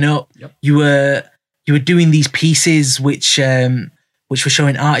ramping up. Yep. You were doing these pieces which were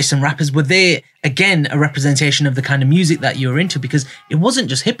showing artists and rappers. Were they again a representation of the kind of music that you were into? Because it wasn't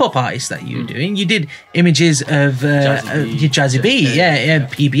just hip hop artists that you were doing. You did images of Jazzy B,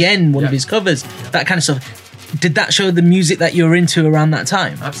 PBN, one of his covers, that kind of stuff. Did that show the music that you were into around that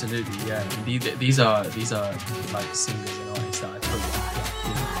time? Absolutely, yeah. These are like singers and artists that I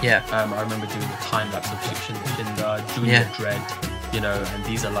totally Yeah. I remember doing the time lapse of Shinda, Junior Dread, you know, and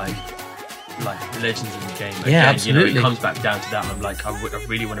these are like legends in the game. Again, absolutely. You know, it comes back down to that. I'm like, I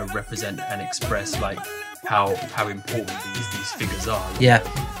really want to represent and express like how important these figures are.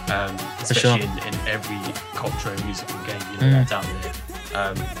 Especially in every culture and musical game, you know, that's out there.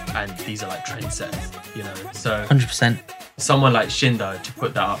 And these are like trendsetters, you know. So 100%. Someone like Shinda to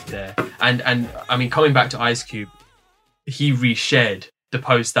put that up there, and I mean, coming back to Ice Cube, he reshared the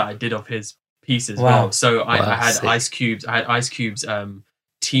post that I did of his piece as well. So I had Ice Cube's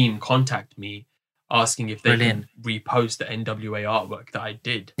team contact me asking if they can repost the NWA artwork that I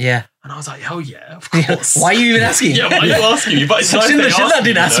did. Yeah. And I was like, hell yeah, of course. Why are you even asking? Yeah, why are you asking me? But it's nice that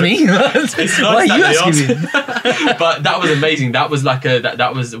didn't ask me. It's nice why are you asking me? But that was amazing. That was like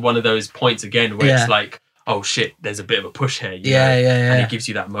that was one of those points again where it's like, oh shit, there's a bit of a push here. You know? And it gives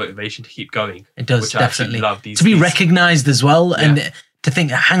you that motivation to keep going. It does, which definitely. I love these to be recognised as well, and to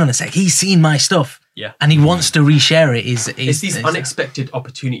think, hang on a sec, he's seen my stuff. Yeah. And he wants to reshare it. It's these unexpected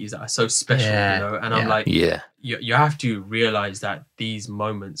opportunities that are so special, you know? And I'm like, you have to realize that these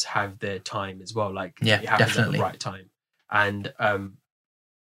moments have their time as well. Like, it happens at the right time. And,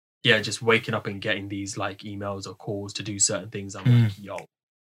 just waking up and getting these like emails or calls to do certain things. I'm like, yo,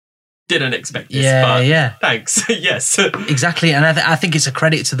 didn't expect this, but thanks. Yes. Exactly. And I think it's a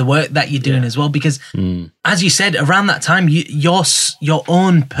credit to the work that you're doing as well, because as you said, around that time, your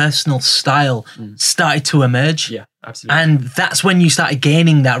own personal style started to emerge. Yeah, absolutely. And that's when you started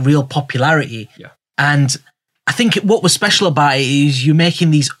gaining that real popularity. Yeah. And I think what was special about it is you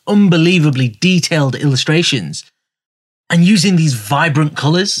making these unbelievably detailed illustrations and using these vibrant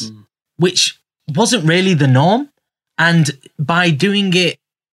colors, which wasn't really the norm. And by doing it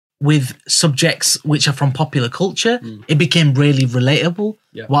with subjects which are from popular culture, it became really relatable,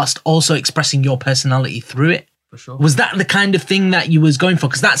 whilst also expressing your personality through it. For sure. Was that the kind of thing that you was going for?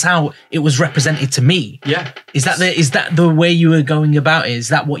 Because that's how it was represented to me. Yeah. Is that the way you were going about it? Is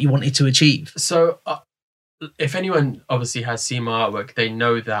that what you wanted to achieve? So, if anyone obviously has seen my artwork, they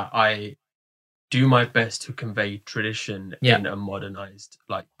know that I do my best to convey tradition in a modernized,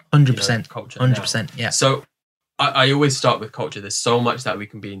 like 100% culture. 100%. Yeah. So I always start with culture. There's so much that we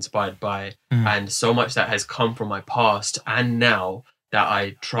can be inspired by, and so much that has come from my past and now that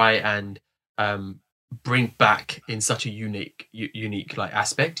I try and bring back in such a unique like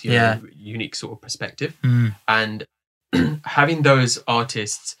aspect, you know, unique sort of perspective, and having those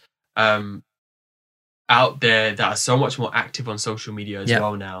artists out there that are so much more active on social media as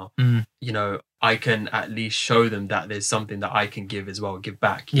well now, you know, I can at least show them that there's something that I can give as well, give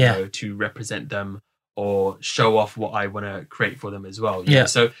back, you know, to represent them or show off what I want to create for them as well. You know?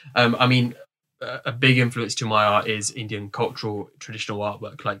 So, I mean, a big influence to my art is Indian cultural traditional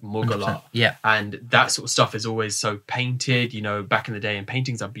artwork like Mughal art. Yeah. And that sort of stuff is always so painted, you know, back in the day, and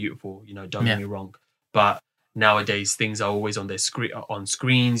paintings are beautiful, you know, don't get me wrong. But nowadays things are always on their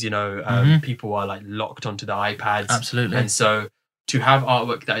screens, you know, people are like locked onto the iPads. Absolutely. And so to have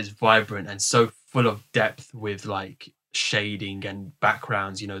artwork that is vibrant and so full of depth with like shading and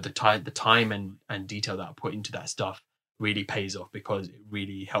backgrounds, you know, the time and detail that I put into that stuff really pays off, because it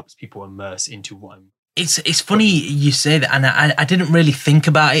really helps people immerse into what I'm. It's funny you say that, and I didn't really think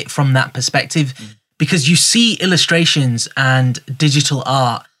about it from that perspective, because you see illustrations and digital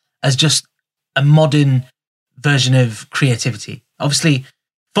art as just a modern version of creativity. Obviously,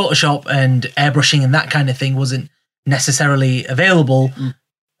 Photoshop and airbrushing and that kind of thing wasn't necessarily available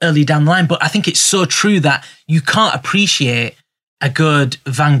early down the line, but I think it's so true that you can't appreciate a good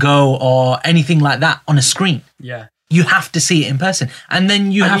Van Gogh or anything like that on a screen. Yeah. You have to see it in person, and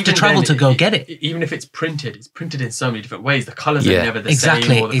then you have to travel to go get it. Even if it's printed in so many different ways. The colours are never the same.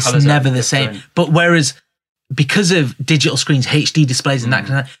 Exactly, it's never the same. But whereas, because of digital screens, HD displays and that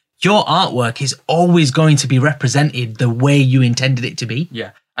kind of, your artwork is always going to be represented the way you intended it to be.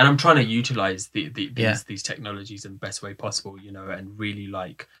 Yeah. And I'm trying to utilize these technologies in the best way possible, you know, and really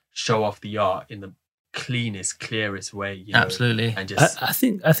like show off the art in the cleanest, clearest way. You know, absolutely. And just, I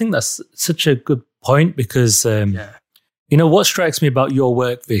think that's such a good point, because you know what strikes me about your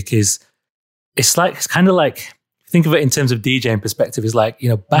work, Vic, is it's kind of like, think of it in terms of DJing perspective. Is like, you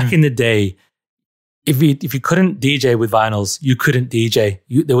know, back in the day, if you couldn't DJ with vinyls, you couldn't DJ.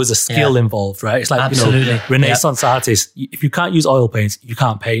 There was a skill involved, right? It's like, absolutely, you know, Renaissance artists. If you can't use oil paints, you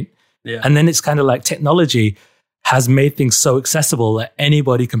can't paint. Yeah. And then it's kind of like technology has made things so accessible that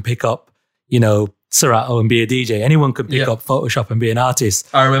anybody can pick up, you know, Serato and be a DJ. Anyone can pick up Photoshop and be an artist.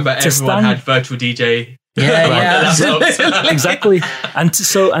 I remember everyone had virtual DJ. Exactly. And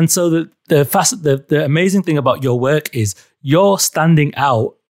so the amazing thing about your work is you're standing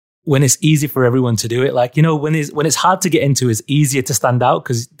out when it's easy for everyone to do it. Like, you know, when it's hard to get into, it's easier to stand out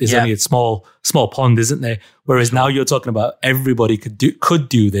because there's only a small pond, isn't there? Whereas now you're talking about everybody could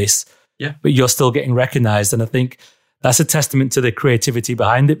do this, but you're still getting recognized. And I think that's a testament to the creativity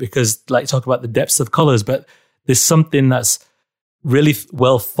behind it, because like talk about the depths of colors, but there's something that's really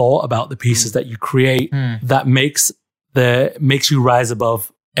well thought about the pieces that you create that makes you rise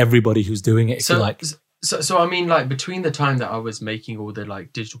above everybody who's doing it, if you like. So I mean, like between the time that I was making all the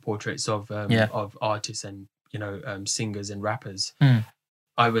like digital portraits of artists and, you know, singers and rappers,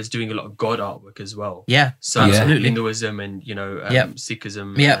 I was doing a lot of God artwork as well. Yeah, so absolutely. Hinduism and, you know,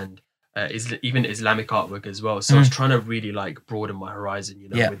 Sikhism even Islamic artwork as well. So I was trying to really like broaden my horizon, you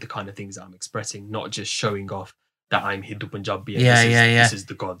know, with the kind of things that I'm expressing, not just showing off that I'm Hindu Punjabi and this is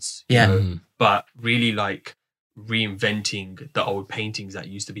the gods, you know, but really like reinventing the old paintings that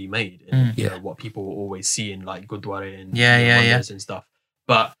used to be made, and you know, what people always see in like Gurdwara and and stuff.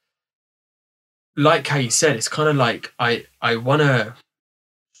 But like how you said, it's kind of like I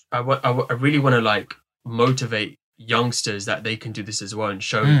really want to like motivate youngsters that they can do this as well, and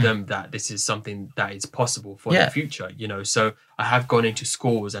show them that this is something that is possible for the future, you know. So I have gone into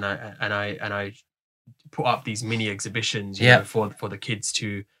schools and I put up these mini exhibitions, you know, for the kids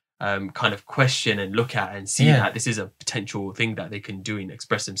to kind of question and look at and see that this is a potential thing that they can do and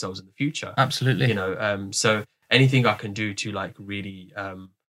express themselves in the future. Absolutely. You know, so anything I can do to like really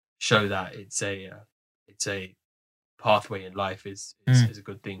show that it's a pathway in life is a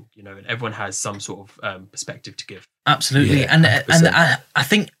good thing, you know, and everyone has some sort of perspective to give. Absolutely. And I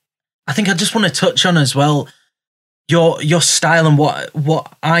think I just want to touch on as well your style, and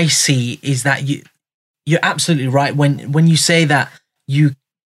what I see is that you're absolutely right when you say that you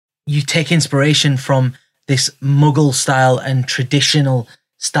take inspiration from this Mughal style and traditional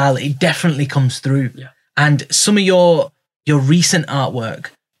style. It definitely comes through. Yeah. And some of your recent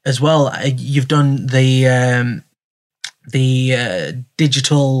artwork as well, you've done the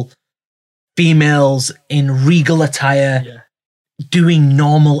digital females in regal attire doing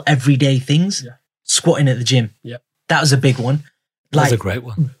normal everyday things, squatting at the gym. Yeah. That was a big one. That was a great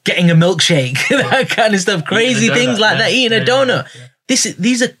one. Getting a milkshake, that kind of stuff. Crazy things like that, eating a donut. Yeah.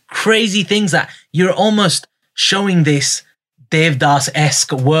 These are crazy things that you're almost showing this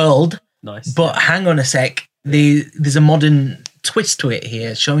Devdas-esque world. Nice. But hang on a sec, there's a modern twist to it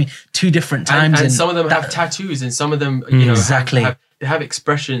here, showing two different times. And some of them have tattoos, and some of them, you know, exactly. they have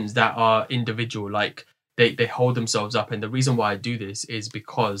expressions that are individual. Like they hold themselves up. And the reason why I do this is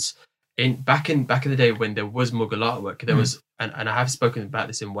because back in the day when there was Mughal artwork, there was, and I have spoken about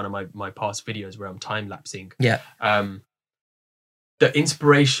this in one of my past videos where I'm time lapsing. Yeah. The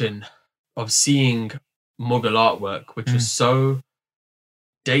inspiration of seeing Mughal artwork, which was so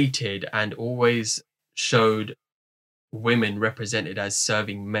dated and always showed women represented as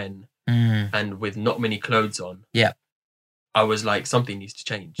serving men and with not many clothes on. Yeah. I was like, something needs to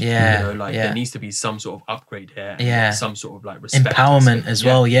change. Yeah. You know, like there needs to be some sort of upgrade here. And some sort of like respect. Empowerment as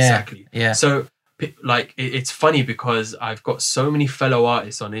well. Yeah. Exactly. Yeah. So like it's funny because I've got so many fellow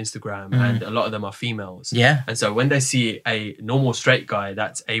artists on Instagram and a lot of them are females. Yeah. And so when they see a normal straight guy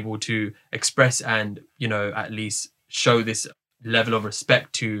that's able to express and, you know, at least show this level of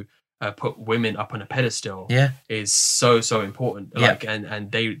respect to put women up on a pedestal is so important. Like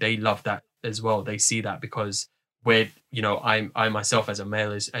and they love that as well. They see that because you know, I myself as a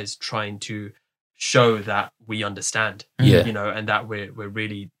male is trying to show that we understand, you know, and that we're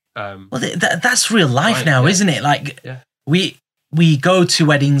really well, that's real life now, isn't it? Like we go to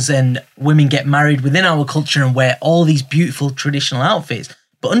weddings and women get married within our culture and wear all these beautiful traditional outfits,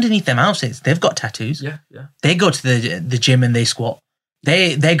 but underneath them outfits, they've got tattoos. They go to the gym and they squat.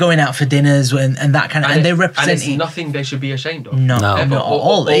 They're going out for dinners and that kind of, and they're representing. And it's nothing they should be ashamed of. No, not at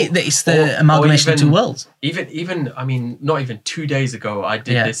all. It's the amalgamation of two worlds. Even I mean, not even 2 days ago, I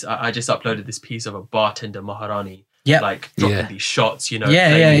did this. I just uploaded this piece of a bartender Maharani, like dropping these shots, you know,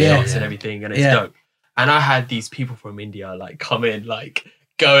 shots and everything, and it's dope. And I had these people from India like come in, like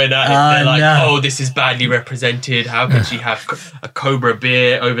going at it. They're like, oh, this is badly represented. How could she have a Cobra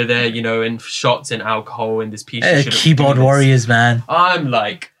beer over there, you know, and shots and alcohol in this piece? Keyboard warriors, man. I'm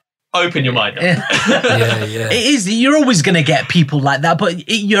like, open your mind up. It is. You're always going to get people like that, but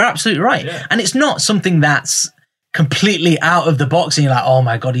you're absolutely right. Yeah. And it's not something that's completely out of the box and you're like, oh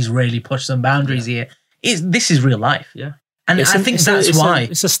my God, he's really pushed some boundaries here. This is real life. Yeah. And I think that's why.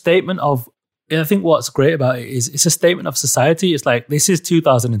 It's a statement of, I think what's great about it is it's a statement of society. It's like, this is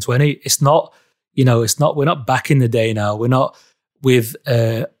 2020. It's not, you know, we're not back in the day now. We're not with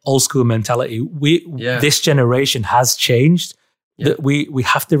old school mentality. This generation has changed. That we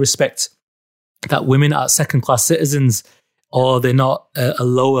have to respect that women are second class citizens, or they're not a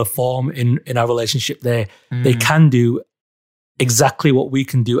lower form in our relationship. They can do exactly what we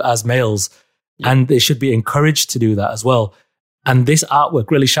can do as males, and they should be encouraged to do that as well. And this artwork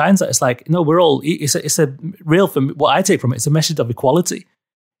really shines that. It's like, no, we're all, it's a real, from what I take from it, it's a message of equality.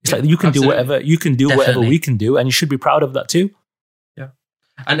 It's like, you can do whatever we can do, and you should be proud of that too. Yeah.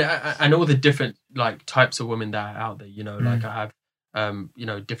 And all the different like types of women that are out there, you know, like I have, you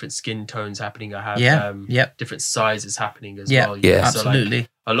know, different skin tones happening. I have different sizes happening as well. Yeah, absolutely. So like,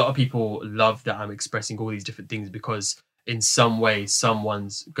 a lot of people love that I'm expressing all these different things because in some way,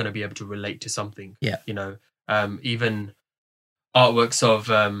 someone's going to be able to relate to something. Yeah. You know, even artworks of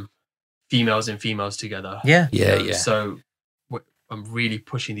females and females together. Yeah. So I'm really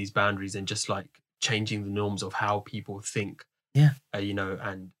pushing these boundaries and just like changing the norms of how people think. Yeah. You know,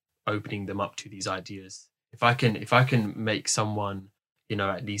 and opening them up to these ideas. If I can make someone, you know,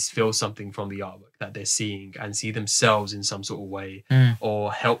 at least feel something from the artwork that they're seeing and see themselves in some sort of way,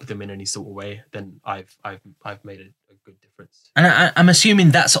 or help them in any sort of way, then I've made a good difference. And I'm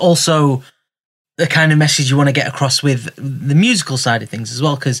assuming that's also the kind of message you want to get across with the musical side of things as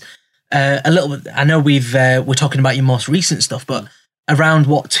well, because a little bit, I know we're talking about your most recent stuff, but around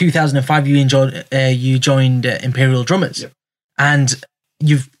 2005 you joined Imperial Drummers. Yep. And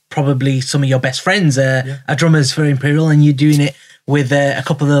you've probably some of your best friends are drummers for Imperial, and you're doing it with a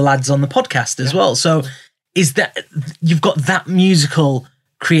couple of the lads on the podcast as well. So is that you've got that musical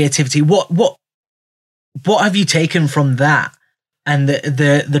creativity? What have you taken from that and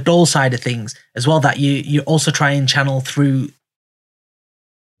the doll side of things as well, that you also try and channel through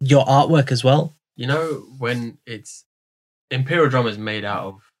your artwork as well? You know, when it's Imperial Drummers made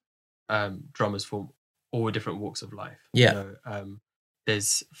out of drummers for all different walks of life. Yeah. You know,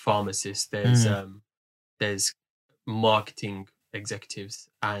 there's pharmacists, there's marketing executives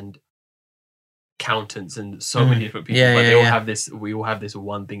and accountants and so many different people, but they all have this. We all have this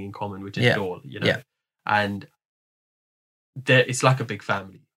one thing in common, which is doll. You know, and it's like a big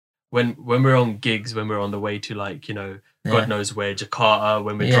family. When we're on gigs, when we're on the way to, like, you know, God knows where, Jakarta,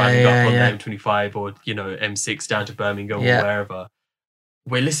 when we're driving up on the M25 or, you know, M6 down to Birmingham or wherever,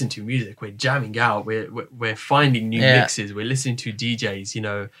 we're listening to music, we're jamming out, we're finding new mixes, we're listening to DJs, you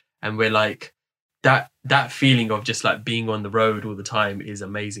know, and we're like, that feeling of just like being on the road all the time is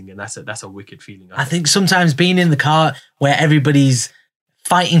amazing, and that's a wicked feeling. I think sometimes being in the car where everybody's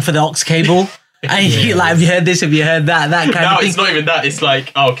fighting for the aux cable. And you like, have you heard this? Have you heard that? That kind of thing. No, it's not even that. It's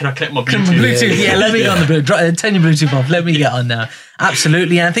like, oh, can I collect my Bluetooth? Yeah, let me get on the Bluetooth. Turn your Bluetooth off. Let me get on now.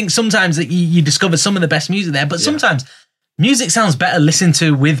 Absolutely. And I think sometimes that you discover some of the best music there, but sometimes music sounds better listened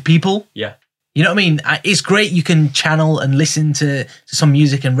to with people. Yeah. You know what I mean? It's great you can channel and listen to some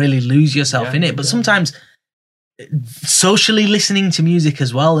music and really lose yourself in it, but sometimes socially listening to music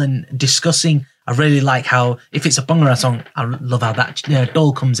as well and discussing. I really like how, if it's a Bhangra song, I love how that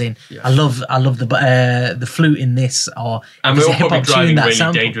doll comes in. Yeah. I love the flute in this, or and we're all probably driving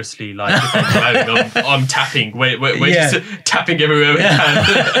really dangerously. Like if I'm driving, I'm tapping. We're just tapping everywhere we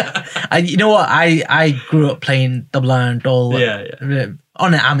can. And you know what? I grew up playing double iron doll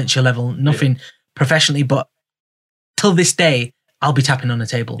on an amateur level, nothing professionally, but till this day, I'll be tapping on the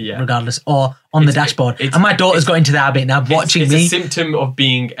table regardless, or on the dashboard. And my daughter's got into the habit now, watching me. It's a symptom of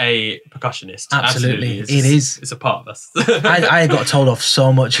being a percussionist. Absolutely. It is. It's a part of us. I got told off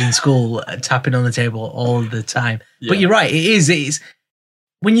so much in school, tapping on the table all the time. Yeah. But you're right, it is.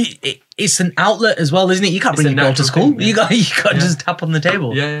 When it's an outlet as well, isn't it? You can't bring your girl to school. Thing, you got to just tap on the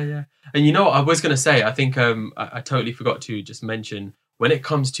table. Yeah. And you know what I was going to say? I think I totally forgot to just mention, when it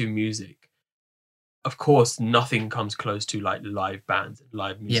comes to music, of course, nothing comes close to like live bands,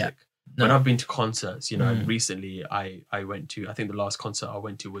 live music. Yeah. No. When I've been to concerts, you know, recently I went to, I think the last concert I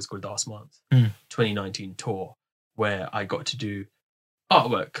went to was Gurdas Man's 2019 tour, where I got to do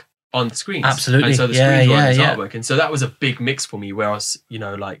artwork on the screens. Absolutely. And so the screens were on this artwork. And so that was a big mix for me, where I was, you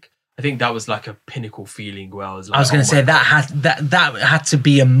know, like, I think that was like a pinnacle feeling where I was like, I was going to say that had to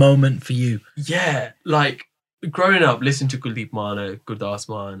be a moment for you. Yeah. Like, growing up, listening to Kuldeep Mann, Gurdas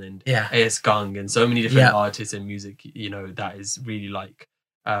Mann, and A.S. Gang, and so many different artists and music, you know, that is really like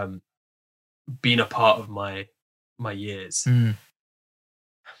been a part of my years.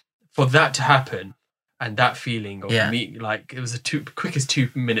 For that to happen, and that feeling of me, like, it was the quickest 2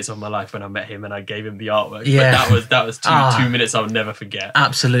 minutes of my life when I met him and I gave him the artwork. Yeah. But that was 2 minutes I'll never forget.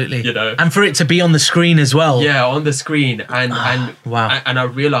 Absolutely. You know, and for it to be on the screen as well. Yeah, on the screen, and wow. And I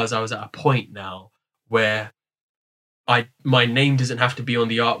realized I was at a point now where my name doesn't have to be on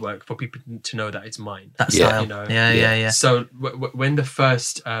the artwork for people to know that it's mine. That's style. You know? Yeah. So when the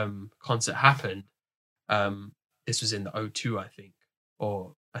first concert happened, this was in the O2, I think,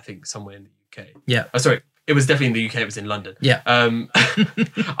 or I think somewhere in the UK. Yeah. Oh, sorry, it was definitely in the UK. It was in London. Yeah.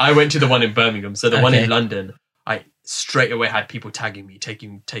 I went to the one in Birmingham. So the one in London, I straight away had people tagging me,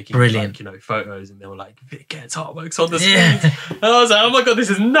 taking brilliant, like, you know, photos, and they were like, Vic gets artworks on the screen. And I was like, oh my god, this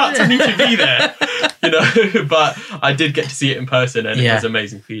is nuts, I need to be there. You know, but I did get to see it in person, and it was an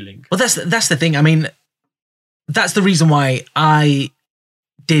amazing feeling. Well, that's the thing. I mean, that's the reason why I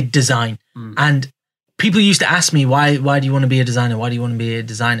did design. And people used to ask me, why do you want to be a designer? Why do you want to be a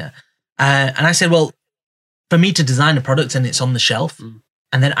designer? And I said, well, for me to design a product and it's on the shelf,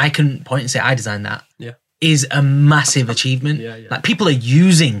 and then I can point and say, I designed that, is a massive achievement. Like, people are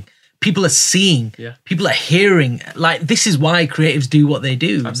using people are seeing, people are hearing. Like, this is why creatives do what they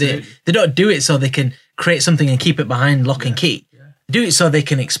do. They don't do it so they can create something and keep it behind lock and key. Do it so they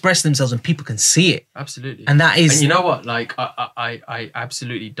can express themselves and people can see it. Absolutely. And that is... And you know what? Like, I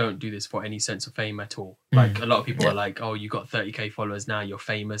absolutely don't do this for any sense of fame at all. Like, a lot of people are like, oh, you got 30k followers now, you're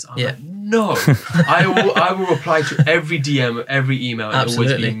famous. I'm like, no. I will reply to every DM, every email, and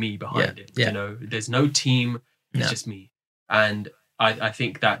always be me behind it. You know, there's no team, it's just me. And I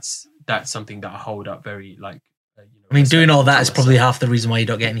think that's something that I hold up very, like, I mean, doing all that is probably half the reason why you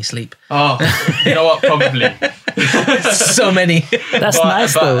don't get any sleep. Oh, you know what? Probably. So many. That's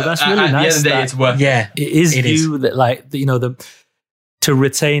nice, though. That's really nice. At the end of the day, it's worth it. It is that, like, you know, to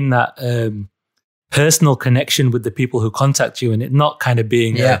retain that personal connection with the people who contact you, and it not kind of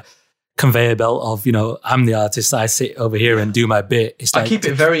being a conveyor belt of, you know, I'm the artist, I sit over here and do my bit. It's like, I keep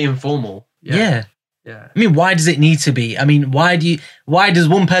it very informal. Yeah. I mean, why does it need to be? I mean, why does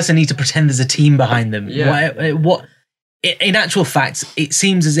one person need to pretend there's a team behind them? What? In actual fact, it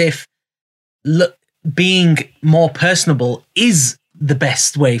seems as if being more personable is the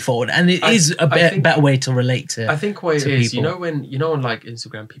best way forward, and it is a better way to relate to. I think what it is, people. you know on like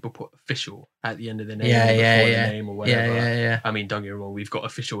Instagram, people put official at the end of the name, or before the name or whatever. I mean, don't get me wrong, we've got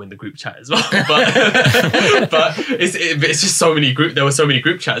official in the group chat as well, but it's just so many there were so many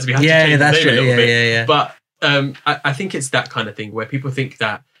group chats we had to change the name a little bit. But I think it's that kind of thing where people think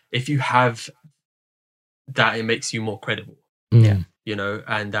that if you have that, it makes you more credible. You know,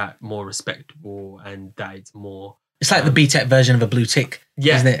 and that more respectable, and that it's more. It's like the BTEC version of a blue tick,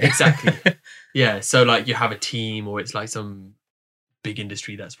 isn't it? Exactly. So like you have a team, or it's like some big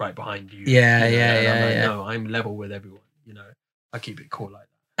industry that's right behind you. No, I'm level with everyone. You know, I keep it cool like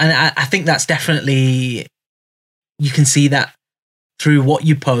that. And I think that's definitely, you can see that through what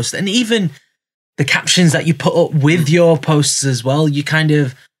you post, and even the captions that you put up with your posts as well. You kind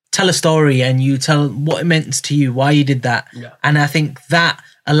of tell a story and you tell what it meant to you, why you did that. And I think that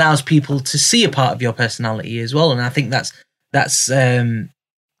allows people to see a part of your personality as well. And I think that's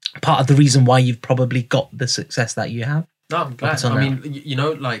part of the reason why you've probably got the success that you have. No, I'm glad. I mean, you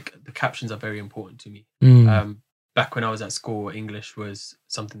know, like the captions are very important to me. Back when I was at school, English was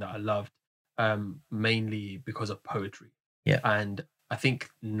something that I loved, mainly because of poetry. And I think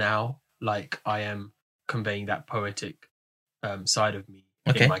now, like, I am conveying that poetic side of me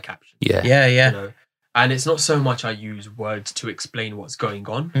in my captions. You know? And it's not so much I use words to explain what's going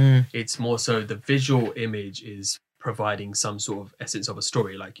on. It's more so the visual image is providing some sort of essence of a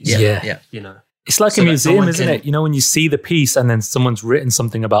story, like you said. You know, it's like a museum, isn't it? You know, when you see the piece and then someone's written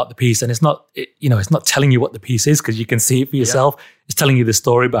something about the piece, and it's not, it's not telling you what the piece is because you can see it for yourself. It's telling you the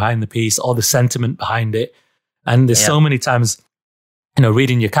story behind the piece or the sentiment behind it. And there's so many times, you know,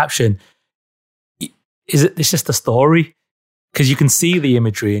 reading your caption, it's just a story. Because you can see the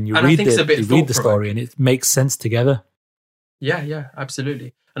imagery and you read the story and it makes sense together. Yeah,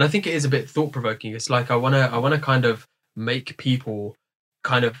 absolutely. And I think it is a bit thought-provoking. It's like I wanna kind of make people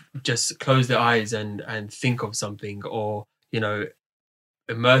kind of just close their eyes and think of something, or, you know,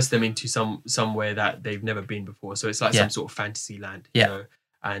 immerse them into somewhere that they've never been before. So it's like some sort of fantasy land, you know,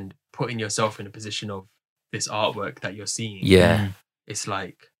 and putting yourself in a position of this artwork that you're seeing. It's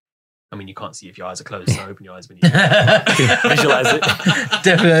like, I mean, you can't see if your eyes are closed, so open your eyes when you visualize it.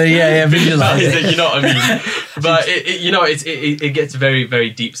 Definitely, visualize it. You know what I mean? But it gets very, very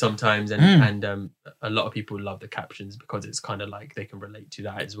deep sometimes, and a lot of people love the captions because it's kind of like they can relate to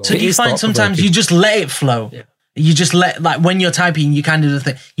that as well. So do you find sometimes you just let it flow? You just let, like, when you're typing, you kind of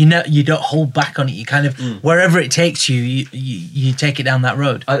think, you don't hold back on it. You kind of wherever it takes you, you take it down that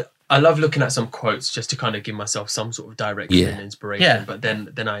road. I love looking at some quotes just to kind of give myself some sort of direction and inspiration. But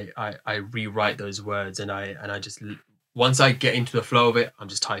then I rewrite those words, and I just, once I get into the flow of it, I'm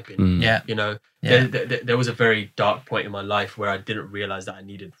just typing. You know, there was a very dark point in my life where I didn't realize that I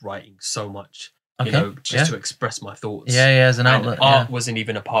needed writing so much. You know, just to express my thoughts. As an outlet. Art wasn't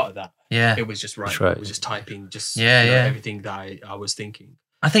even a part of that. It was just writing. It was just typing. Just everything that I was thinking.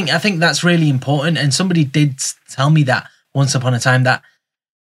 I think that's really important. And somebody did tell me that once upon a time, that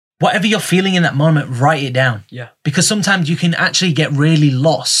whatever you're feeling in that moment, write it down. Because sometimes you can actually get really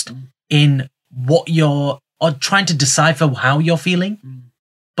lost in what or trying to decipher how you're feeling.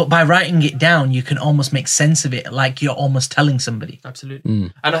 But by writing it down, you can almost make sense of it, like you're almost telling somebody.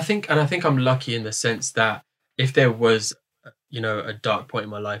 Absolutely. And I think I'm lucky in the sense that if there was, you know, a dark point in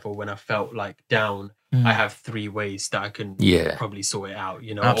my life, or when I felt like down, I have 3 ways that I can probably sort it out,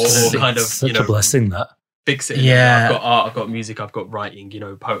 you know, or kind of, such a blessing that. Fix it. I've got art, I've got music, I've got writing, you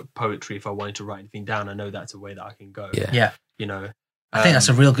know, poetry. If I wanted to write anything down, I know that's a way that I can go. You know, I think that's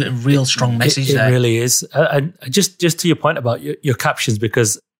a real strong message. It really is. And just to your point about your captions,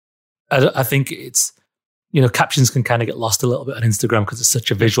 because I think it's, captions can kind of get lost a little bit on Instagram because it's such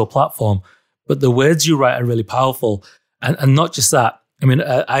a visual platform. But the words you write are really powerful. And not just that. I mean,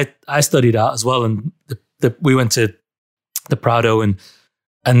 I studied art as well, and we went to the Prado, and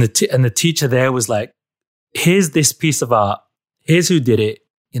the teacher there was like, here's this piece of art, here's who did it,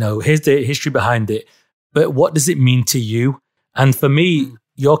 here's the history behind it, but what does it mean to you? And for me,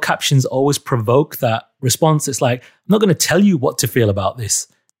 your captions always provoke that response. It's like, I'm not going to tell you what to feel about this.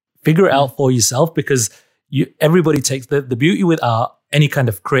 Figure it out for yourself, because everybody takes the beauty with art, any kind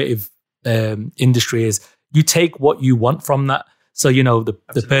of creative industry, is you take what you want from that. So,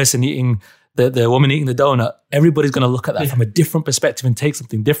 the person eating, the woman eating the donut, everybody's going to look at that from a different perspective and take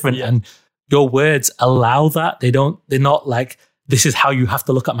something different. Yeah. And your words allow that. They're not like, this is how you have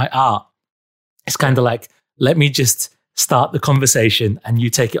to look at my art. It's kind of like, let me just start the conversation and you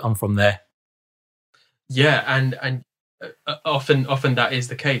take it on from there. Yeah. And often that is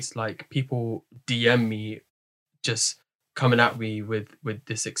the case. Like, people DM me just coming at me with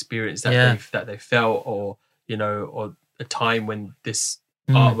this experience that they felt, or or a time when this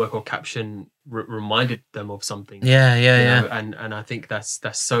artwork or caption reminded them of something. And I think that's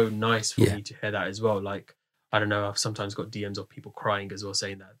so nice for me to hear that as well. Like, I don't know, I've sometimes got DMs of people crying as well,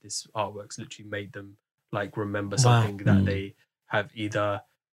 saying that this artwork's literally made them like remember something that they have either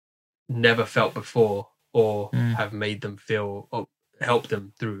never felt before, or have made them feel, or helped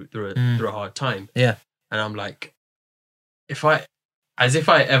them through a hard time. And I'm like, if I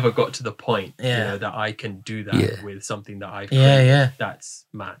ever got to the point, that I can do that with something that I create, that's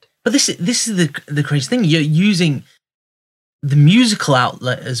mad. But this is the crazy thing. You're using the musical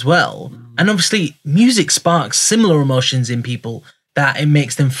outlet as well, and obviously music sparks similar emotions in people, that it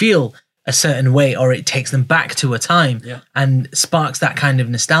makes them feel a certain way, or it takes them back to a time, and sparks that kind of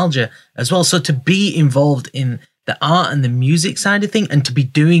nostalgia as well. So to be involved in the art and the music side of things, and to be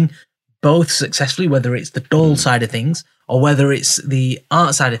doing both successfully, whether it's the doll side of things or whether it's the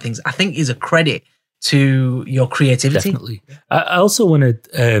art side of things, I think is a credit to your creativity. Definitely. I also want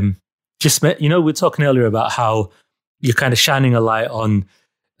to we're talking earlier about how you're kind of shining a light on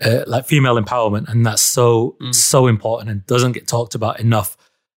like female empowerment, and that's so important and doesn't get talked about enough.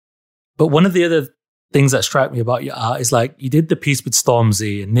 But one of the other things that strike me about your art is, like, you did the piece with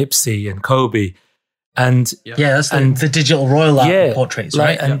Stormzy and Nipsey and Kobe, and that's the digital royal art portraits,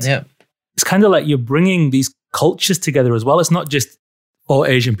 right? And it's kind of like you're bringing these cultures together as well. It's not just for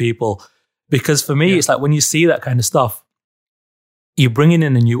Asian people, because for me, it's like when you see that kind of stuff, you're bringing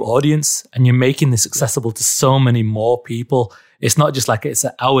in a new audience and you're making this accessible to so many more people. It's not just like it's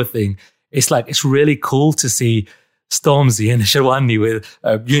an hour thing. It's like, it's really cool to see Stormzy and Sherwani with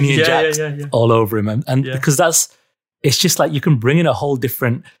Union Jacks all over him. And because it's just like you can bring in a whole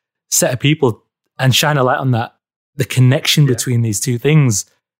different set of people and shine a light on that, the connection between these two things.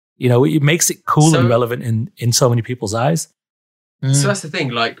 It makes it cool and relevant in so many people's eyes. So that's the thing,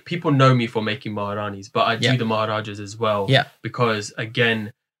 like, people know me for making Maharanis, but I do the Maharajas as well. Because,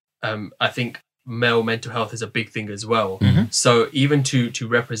 again, I think male mental health is a big thing as well. So even to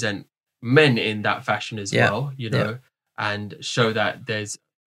represent men in that fashion as well, and show that there's,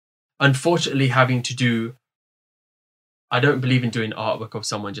 unfortunately, having to do, I don't believe in doing artwork of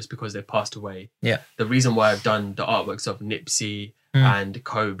someone just because they passed away. The reason why I've done the artworks of Nipsey and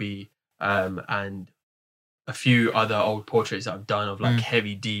Kobe and a few other old portraits that I've done of like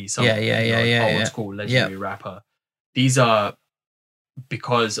Heavy D, some old school legendary rapper. These are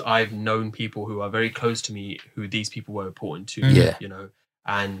because I've known people who are very close to me who these people were important to,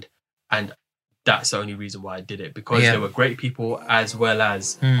 and that's the only reason why I did it, because they were great people as well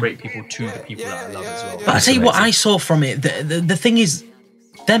as great people to the people that I love as well. But I'll tell you what I saw from it. The thing is,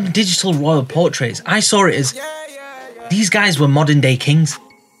 them digital royal portraits, I saw it as these guys were modern day kings.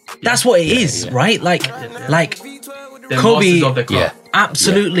 That's what it is, right? Like Kobe,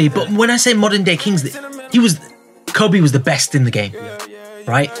 absolutely. But when I say modern day kings, Kobe was the best in the game,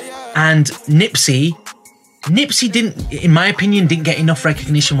 right? And Nipsey didn't, in my opinion, didn't get enough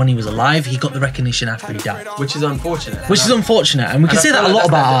recognition when he was alive. He got the recognition after he died, which is unfortunate. And we can say that a lot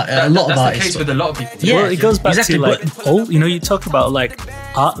about That's the case with a lot of people. Yeah, well, it goes back to like old. You talk about like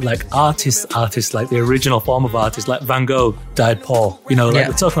art, like artists, like the original form of artists, like Van Gogh died poor.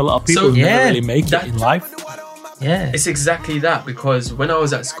 We're talking a lot of people who never really make it in life. Yeah, it's exactly that, because when I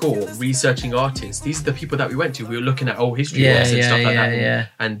was at school researching artists, these are the people that we went to. We were looking at old history books and stuff like that.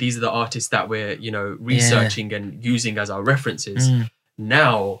 And these are the artists that we're, researching and using as our references.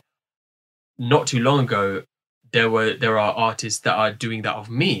 Now, not too long ago, there are artists that are doing that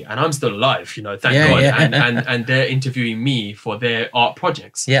of me, and I'm still alive, thank God. And they're interviewing me for their art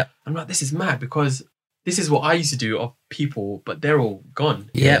projects. I'm like, this is mad, because this is what I used to do of people, but they're all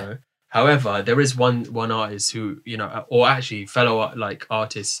gone. However, there is one artist who, you know, or actually fellow like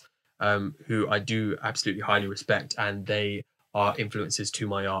artists who I do absolutely highly respect, and they are influences to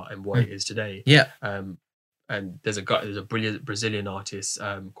my art and what it is today. Yeah. And there's a brilliant Brazilian artist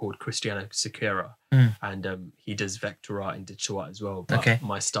called Cristiano Siqueira, and he does vector art and digital art as well. But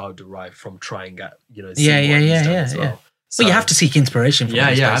my style derived from trying at, you know, as well. So, well, you have to seek inspiration from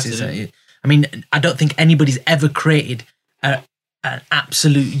these places. Absolutely. I mean, I don't think anybody's ever created an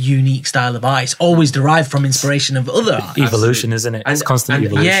absolute unique style of art. It's always derived from inspiration of other art. Evolution, isn't it? It's constant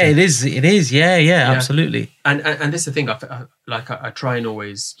evolution. Yeah, it is. Yeah, absolutely. And this is the thing. I try and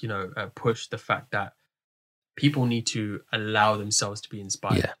always, you know, push the fact that people need to allow themselves to be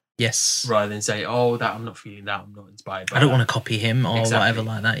inspired. Yeah. Yes. Rather than say, "Oh, that I'm not feeling that. I'm not inspired by I don't that." want to copy him or whatever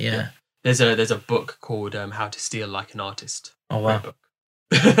like that. Yeah. There's a book called How to Steal Like an Artist. Oh wow. Book.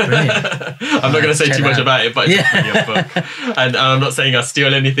 I'm not going to say too much about it, but it's a brilliant book. And I'm not saying I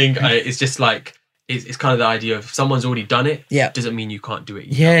steal anything. It's just like it's kind of the idea of if someone's already done it. Yeah. Doesn't mean you can't do it.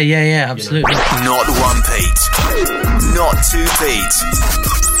 Yeah. Absolutely. You know? Not one Pete, not two Pete.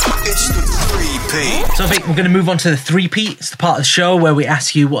 It's the 3P. So I think we're going to move on to the 3P. It's the part of the show where we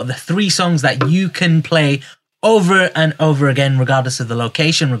ask you what are the 3 songs that you can play over and over again, regardless of the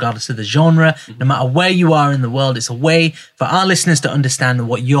location, regardless of the genre, no matter where you are in the world. It's a way for our listeners to understand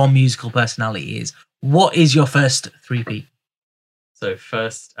what your musical personality is. What is your first 3P? So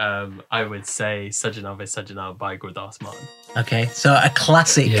first, I would say Sajna Ve Sajna by Gurdas Mann. Okay, so a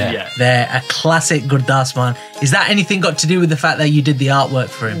classic there, a classic Gurdas Mann. Is that anything got to do with the fact that you did the artwork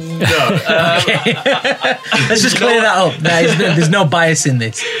for him? No. Okay. Let's just clear that up. There's no bias in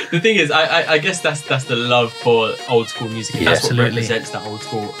this. The thing is, I guess that's the love for old school music. And that's absolutely. what represents that old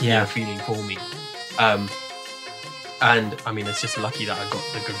school feeling for me. And I mean, it's just lucky that I got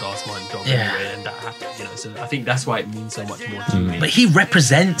the Gurdas Mann job anyway, and that happened, you know. So I think that's why it means so much more to me. But he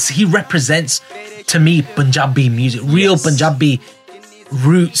represents to me Punjabi music, real Punjabi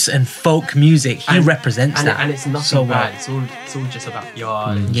roots and folk music. He represents that, and it's nothing so bad. It's all just about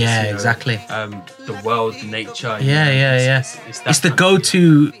yard. And yeah, just, exactly. The world, nature. It's the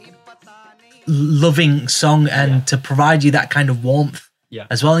go-to loving song, and to provide you that kind of warmth. Yeah.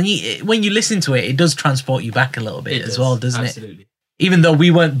 As well, and when you listen to it, it does transport you back a little bit as well, doesn't Absolutely. it? Even though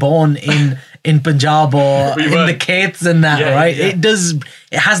we weren't born in Punjab or in the Kets and that, right? Yeah.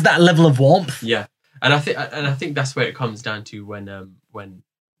 It has that level of warmth. Yeah, and I think that's where it comes down to when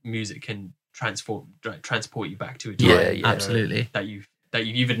music can transport you back to a time. Yeah, absolutely. That you've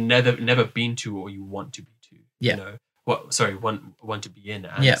either never been to or you want to be to. Yeah. You know, want to be in,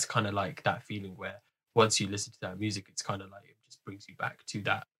 and it's kind of like that feeling where once you listen to that music, it's kind of like brings you back to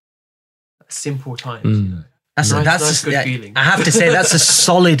that simple times. You know? That's a good feeling. I have to say that's a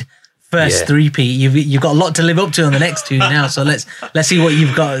solid first 3P. You've got a lot to live up to on the next 2 now. So let's see what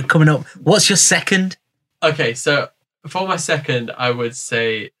you've got coming up. What's your second? Okay, so for my second, I would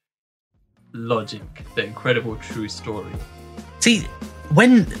say Logic, The Incredible True Story. See,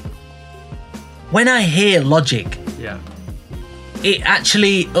 when I hear Logic, it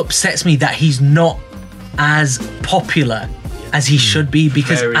actually upsets me that he's not as popular as he should be,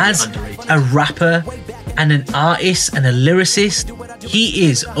 because as underrated. a rapper and an artist and a lyricist, he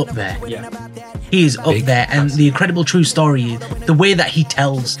is up there. Yeah. He is up there, and The Incredible True Story, the way that he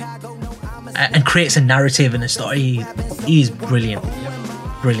tells and creates a narrative and a story, he is brilliant.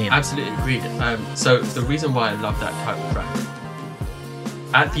 Brilliant. Absolutely agreed. So the reason why I love that type of rap,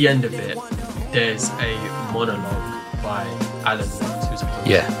 at the end of it, there's a monologue by Alan Watts, who's a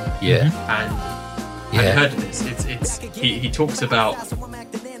producer. And have you heard of this? He talks about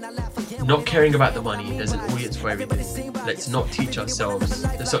not caring about the money. There's an audience for everything. Let's not teach ourselves.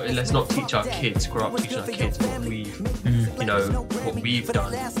 Let's not teach our kids. Grow up teaching our kids what we've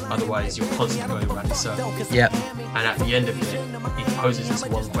done. Otherwise, you're constantly going around in circles. Yeah. And at the end of it, he poses this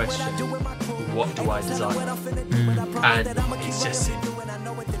one question: what do I desire? And it's just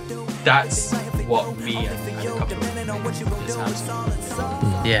that's what me and a couple of this house.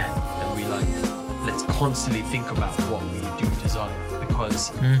 And we let's constantly think about what we do desire,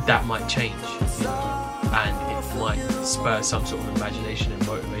 because that might change, you know, and it might spur some sort of imagination and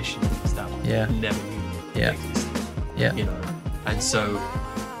motivation that never knew existed. You know, and so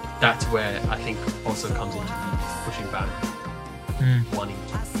that's where I think also comes into pushing back, wanting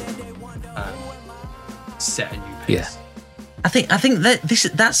to set a new pace. I think that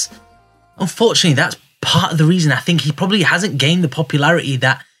that's unfortunately that's part of the reason I think he probably hasn't gained the popularity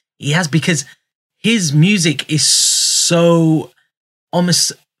that he has, because his music is so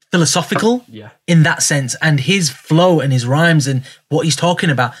almost philosophical in that sense, and his flow and his rhymes and what he's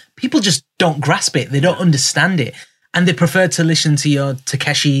talking about, people just don't grasp it. They don't understand it. and they prefer to listen to your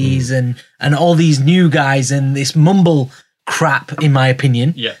Takeshis and all these new guys and this mumble crap, in my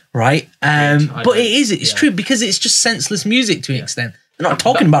opinion. Yeah. Right? But it's true because it's just senseless music to an extent. They're not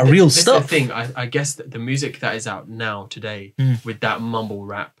talking about real stuff. The thing, I guess the music that is out now today with that mumble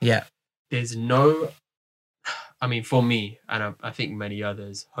rap, there's no, I mean, for me, and I think many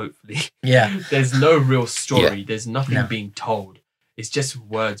others, hopefully, there's no real story. There's nothing being told. It's just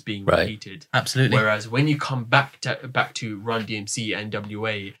words being repeated. Absolutely. Whereas when you come back to Run DMC,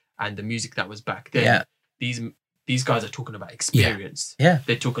 NWA, and the music that was back then, these guys are talking about experience. Yeah.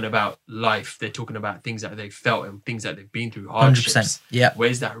 They're talking about life. They're talking about things that they felt and things that they've been through, hardships. 100%. Yeah.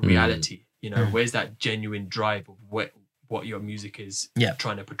 Where's that reality? You know, where's that genuine drive of what your music is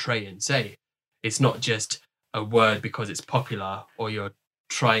trying to portray and say? It's not just a word because it's popular or you're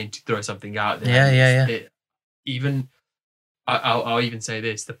trying to throw something out there. I'll even say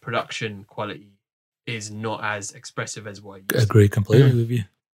this: the production quality is not as expressive as what it used Agree completely with you.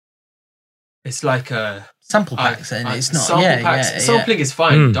 It's like a sample packs, and it's not sample packs. Sampling is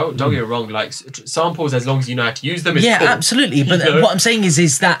fine. Don't get it wrong. Like samples, as long as you know how to use them, is cool. Absolutely. But what I'm saying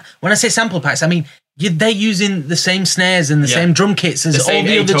is that when I say sample packs, I mean they're using the same snares and the same drum kits as all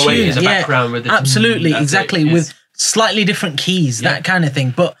the other tunes. In the background with the absolutely, exactly, with slightly different keys, that kind of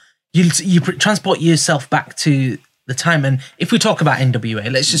thing. But you transport yourself back to the time, and if we talk about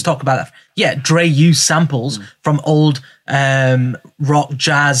NWA, let's just talk about that. Yeah, Dre used samples from old rock,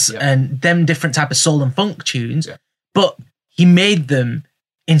 jazz, and them different type of soul and funk tunes, but he made them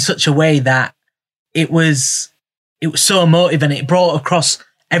in such a way that it was so emotive, and it brought across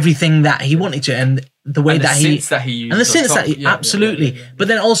everything that he wanted to, and the way that he used, and the synths that he absolutely. But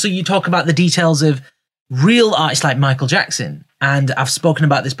then also you talk about the details of real artists like Michael Jackson, and I've spoken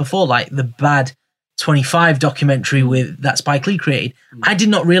about this before, like the Bad 25 documentary that Spike Lee created. I did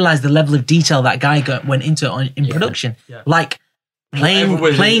not realize the level of detail that guy went into in production. Like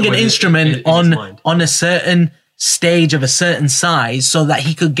playing an instrument on a certain stage of a certain size so that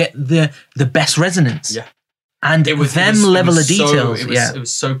he could get the best resonance. Yeah. And it was level of details. It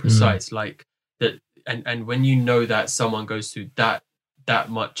was so precise. Like that, and when you know that someone goes through that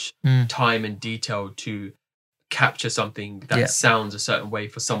much time and detail to capture something that sounds a certain way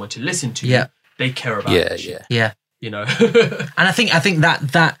for someone to listen to. They care about it. You know, and I think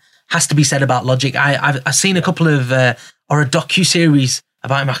that has to be said about Logic. I've seen a couple of or a docu-series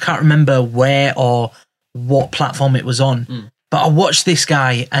about him. I can't remember where or what platform it was on, but I watched this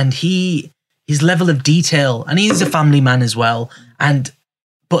guy and his level of detail, and he's a family man as well.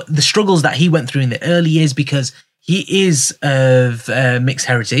 But the struggles that he went through in the early years, because he is of mixed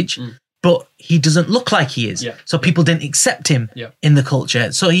heritage, but he doesn't look like he is. So people didn't accept him in the culture.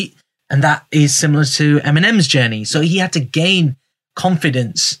 And that is similar to Eminem's journey. So he had to gain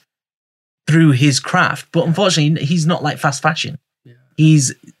confidence through his craft. But unfortunately, he's not like fast fashion.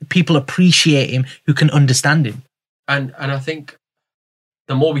 People appreciate him who can understand him. And I think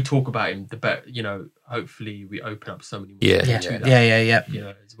the more we talk about him, the better, you know, hopefully we open up so many more to that, you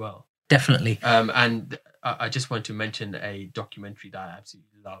know, as well. Definitely. And I just want to mention a documentary that I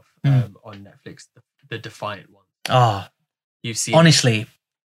absolutely love on Netflix, the Defiant one. Oh, you've seen honestly.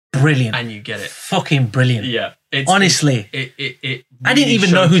 Brilliant. And you get it. Fucking brilliant. Yeah. Honestly. It really I didn't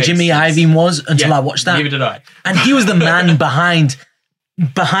even know who Jimmy Iovine was until I watched that. Neither did I. And he was the man behind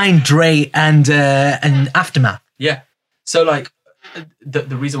Dre and Aftermath. Yeah. So like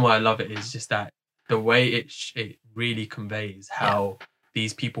the reason why I love it is just that the way it really conveys how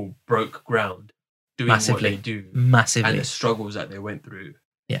these people broke ground doing what they do. Massively. And the struggles that they went through.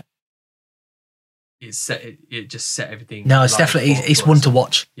 It just set everything. No, it's definitely it's one to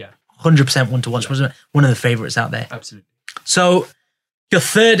watch. Yeah, 100% one to watch. Wasn't it? One of the favorites out there. Absolutely. So, your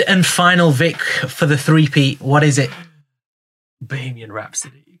third and final Vic for the three-peat. What is it? Bohemian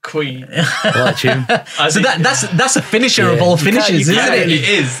Rhapsody, Queen. What tune? So that's a finisher of all finishes, isn't it? It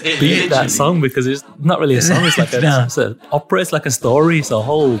is. Beat that song because it's not really a song. It's like it's an opera. It's like a story. It's a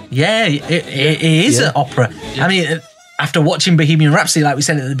whole. Yeah, it is an opera. Yeah. I mean, after watching Bohemian Rhapsody, like we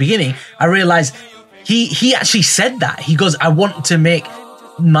said at the beginning, I realized. He actually said that. He goes, I want to make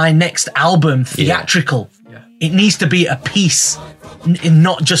my next album theatrical. Yeah. It needs to be a piece,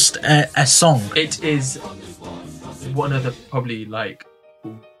 not just a song. It is one of the probably like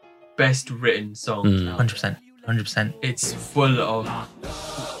best written songs. 100%. It's full of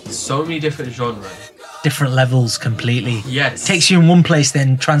so many different genres. Different levels completely. Yes. Takes you in one place,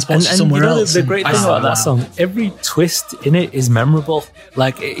 then transports you somewhere else. The great thing about that song, every twist in it is memorable.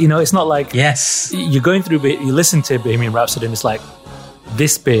 Like, you know, it's not like you're going through, you listen to Bohemian Rhapsody and it's like,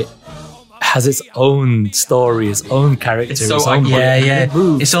 this bit has its own story, its own character, it's so its own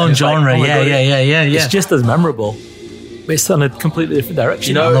its own genre. It's just as memorable. but it's on a completely different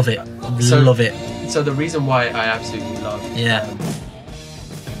direction. I love it. Love it. So the reason why I absolutely love Yeah.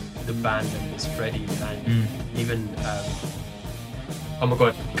 the band members, Freddie, and even oh my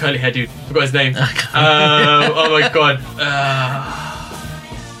god, curly hair dude, forgot his name. Oh my god,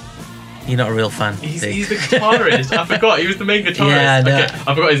 You're not a real fan. he's the guitarist. I forgot he was the main guitarist. Yeah, no. Okay,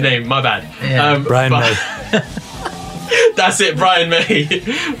 I forgot his name. My bad. Yeah. Brian May. That's it, Brian May.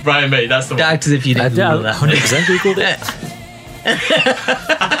 Brian May. That's the one. Act as if you didn't Google that. 100% googled it.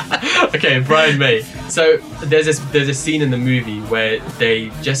 Okay, Brian May. So there's a scene in the movie where they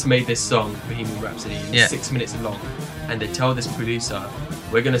just made this song, Bohemian Rhapsody, and it's 6 minutes long, and they tell this producer,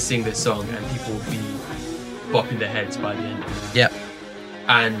 we're gonna sing this song and people will be bopping their heads by the end of it. Yep.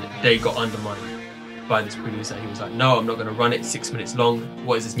 And they got undermined by this producer. He was like, no, I'm not gonna run it 6 minutes long.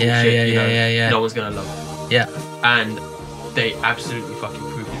 What is this bullshit? Yeah. No one's gonna love it. Yeah. And they absolutely fucking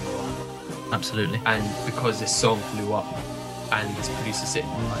proved it wrong. Absolutely. And because this song flew up and this producer sitting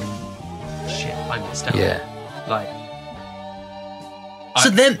like, shit, I missed out. Yeah. Like, So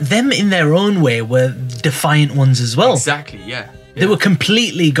them in their own way were defiant ones as well. exactly, yeah. They were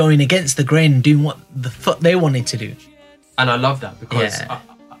completely going against the grain and doing what the fuck they wanted to do. And I love that because Yeah.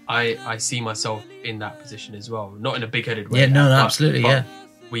 I see myself in that position as well. Not in a big-headed way. Yeah, no, but- absolutely, but yeah.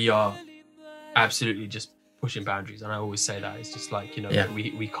 We are absolutely just pushing boundaries, and I always say that. It's just like,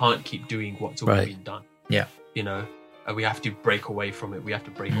 we can't keep doing what's already been done. Yeah. We have to break away from it. We have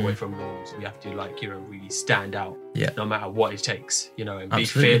to break away from rules. We have to really stand out, no matter what it takes, and be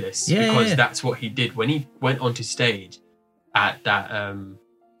Absolutely. fearless. Yeah, because that's what he did when he went onto stage at that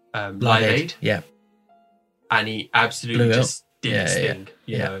Live Aid. Yeah. And he absolutely Blew it just did his Yeah, thing,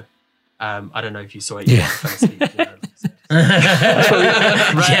 yeah. you know. I don't know if you saw it. Yeah. Fell asleep, you know.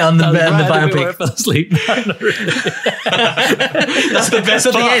 Yeah, on the biopic. I fell asleep. That's the best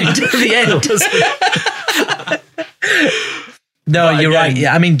So the part. end. The end. No, But you're again, right.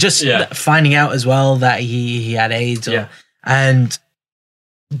 Yeah, I mean, just yeah. finding out as well that he had AIDS, Yeah. and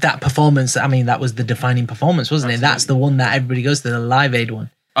that performance. I mean, that was the defining performance, wasn't it? That's the one that everybody goes to, the Live Aid one.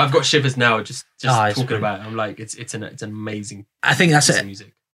 I've got shivers now just it's talking great. about it. I'm like, it's an amazing I think that's piece of it.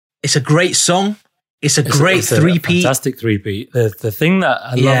 music. It's a great song. It's a great It's a three-peat. fantastic three-peat. The thing that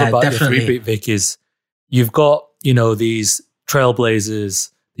I Yeah, love about definitely. the three-peat, Vic, is you've got, these trailblazers,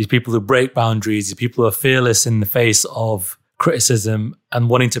 these people who break boundaries, these people who are fearless in the face of criticism and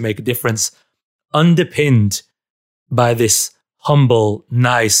wanting to make a difference, underpinned by this humble,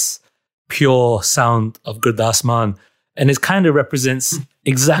 nice, pure sound of Gurdas Mann. And it kind of represents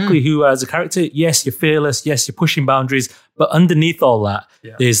exactly who you are as a character. Yes, you're fearless. Yes, you're pushing boundaries. But underneath all that,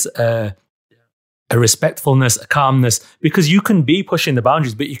 there's a respectfulness, a calmness, because you can be pushing the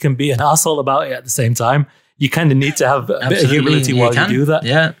boundaries, but you can be an asshole about it at the same time. You kind of need to have a bit of humility while you do that.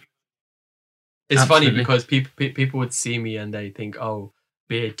 Yeah. It's Absolutely. funny because people would see me and they think, oh,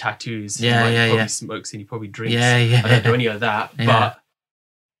 beard, tattoos, Yeah, he yeah, probably yeah. smokes and he probably drinks. Yeah, yeah. I don't do any of that. Yeah.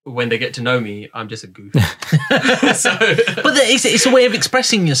 But when they get to know me, I'm just a goof. So But it's a way of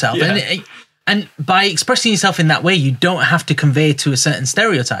expressing yourself, Yeah. and by expressing yourself in that way, you don't have to convey to a certain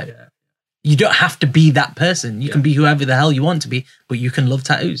stereotype. Yeah. You don't have to be that person. You can be whoever the hell you want to be, but you can love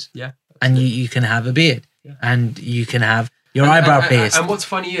tattoos, yeah. and you can have a beard, Yeah. and you can have your eyebrow pierced. And what's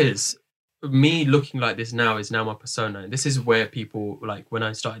funny is, me looking like this now is now my persona. And this is where people, like, when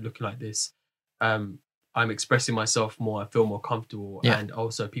I started looking like this, I'm expressing myself more. I feel more comfortable, Yeah. and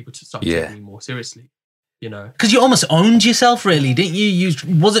also people start Yeah. taking me more seriously. You know, Because you almost owned yourself, really, didn't you? You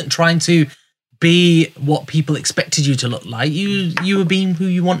wasn't trying to be what people expected you to look like. You were being who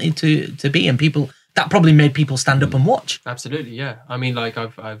you wanted to be, and that probably made people stand up and watch. absolutely, yeah. I mean, like,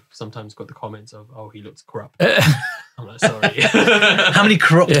 I've sometimes got the comments of, "Oh, he looks corrupt." I'm like, sorry. How many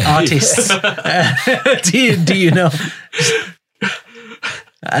corrupt artists do you know?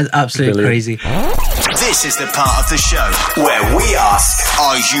 Absolutely Brilliant. crazy. This is the part of the show where we ask,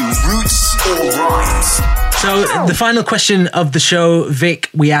 are you roots or rhymes? So the final question of the show, Vic,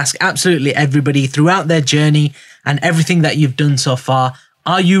 we ask absolutely everybody throughout their journey and everything that you've done so far,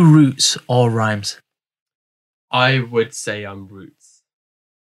 are you roots or rhymes? I would say I'm roots.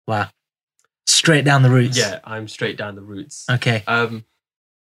 Wow. Straight down the roots. Yeah, I'm straight down the roots. Okay. The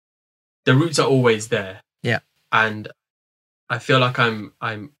roots are always there. Yeah. And I feel like I'm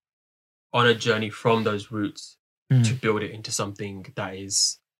on a journey from those roots to build it into something that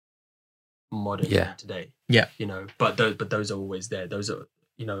is modern today. Yeah. You know, but those are always there. Those are,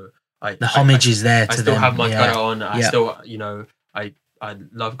 you know, The homage is there I to still them. have my yeah. gara on. I Yeah. still, you know, I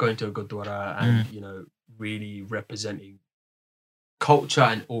love going to a gurdwara and, you know, really representing culture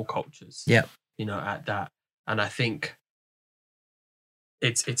and all cultures. Yeah. You know, at that. And I think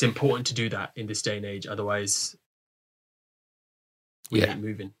it's important to do that in this day and age. Otherwise, we ain't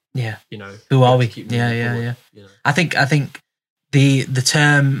moving. Yeah. You know, who are we? Yeah. You know? I think the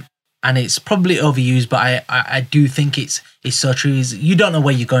term, and it's probably overused, but I do think it's so true, is you don't know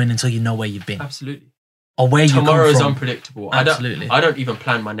where you're going until you know where you've been. Absolutely. Or where you come from. Tomorrow's unpredictable. Absolutely. I don't even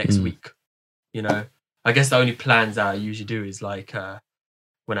plan my next week. You know, I guess the only plans that I usually do is like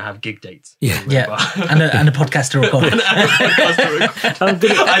when I have gig dates. Yeah. and a podcast to record.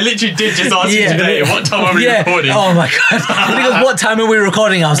 I literally did just ask you today, what time are we recording? Oh my God. Because what time are we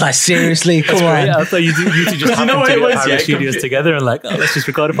recording? I was like, seriously, come on. I thought you two just happened to get our studios together and like, let's just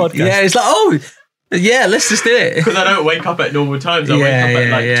record a podcast. Yeah, it's like, yeah, let's just do it. Because I don't wake up at normal times. I wake up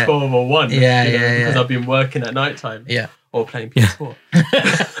at like 12 or 1. Because I've been working at night time. Yeah. Or playing PS4.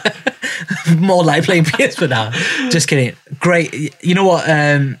 More like playing PS4 now. Just kidding. Great. You know what,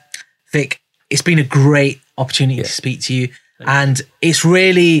 Vic? It's been a great opportunity to speak to you. And it's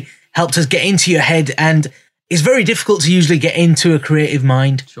really helped us get into your head. And it's very difficult to usually get into a creative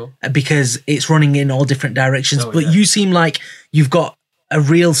mind. Sure. Because it's running in all different directions. But you seem like you've got a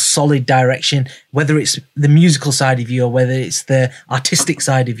real solid direction, whether it's the musical side of you or whether it's the artistic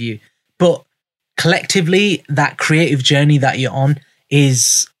side of you. But collectively, that creative journey that you're on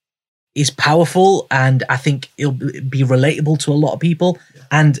is powerful, and I think it'll be relatable to a lot of people. Yeah.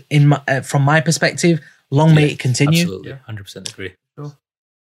 And from my perspective, long may it continue. Absolutely, 100% agree. Sure.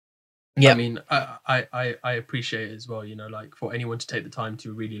 Yeah, I mean, I appreciate it as well. You know, like for anyone to take the time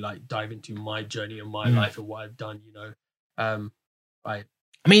to really like dive into my journey and my life and what I've done. You know, I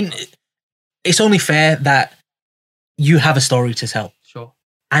mean, it's only fair that you have a story to tell. Sure.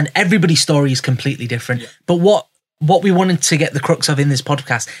 And everybody's story is completely different. Yeah. But what we wanted to get the crux of in this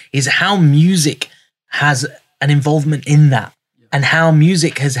podcast is how music has an involvement in that, and how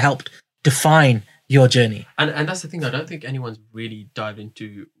music has helped define your journey. And that's the thing. I don't think anyone's really dived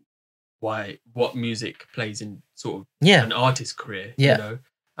into what music plays in sort of an artist's career. Yeah.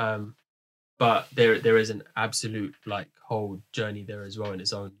 You know? But there is an absolute like whole journey there as well in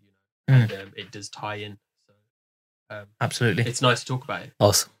its own. You know, and it does tie in. So absolutely, it's nice to talk about it.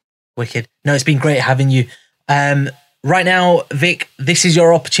 Awesome, wicked. No, it's been great having you. Right now, Vic, this is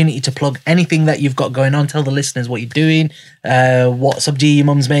your opportunity to plug anything that you've got going on. Tell the listeners what you're doing, what sub G your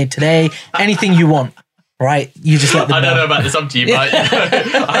mum's made today, anything you want. Right, you just let them know. I don't know about the sub G, but I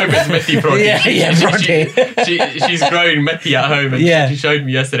hope it's Methi Bronte. She's growing Methi at home, and she showed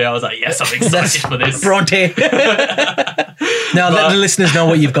me yesterday. I was like, yes, I'm excited for this. Bronte. Now let the listeners know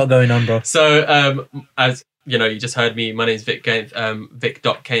what you've got going on, bro. So, as you know, you just heard me. My name is Vic Kainth,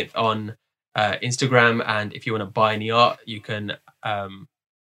 Vic.Kainth on Instagram, and if you want to buy any art, you can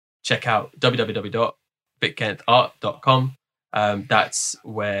check out www.vickainthart.com. That's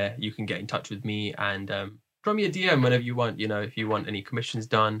where you can get in touch with me and drop me a DM whenever you want. You know, if you want any commissions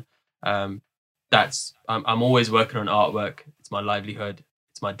done, I'm always working on artwork. It's my livelihood.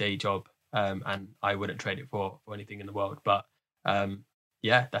 It's my day job, and I wouldn't trade it for anything in the world. But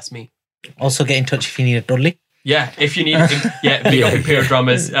that's me. Also, get in touch if you need a Dudley. Yeah, if you need, big up Imperial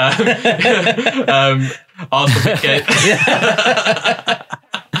Drummers. Ask for Vic.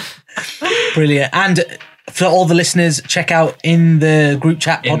 Brilliant. And for all the listeners, check out In the Group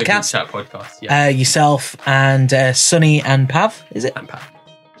Chat podcast. In the Group Chat podcast, yeah. Yourself and Sunny and Pav, is it? And Pav.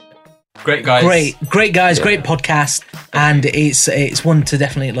 Great guys. Great guys, great podcast. And it's one to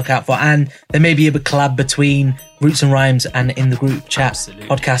definitely look out for. And there may be a collab between Roots and Rhymes and In the Group Chat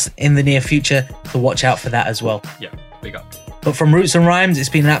podcast in the near future, so watch out for that as well. Yeah, big up. But from Roots and Rhymes, it's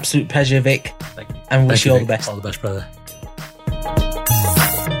been an absolute pleasure, Vic. Thank you. And wish you all the best. All the best, brother.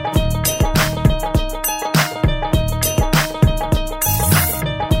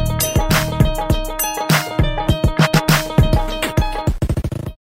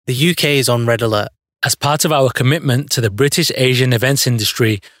 The UK is on red alert. As part of our commitment to the British Asian events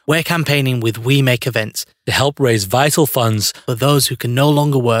industry, we're campaigning with We Make Events to help raise vital funds for those who can no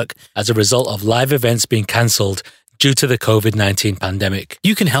longer work as a result of live events being cancelled due to the COVID-19 pandemic.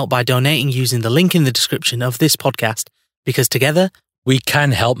 You can help by donating using the link in the description of this podcast, because together we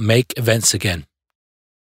can help make events again.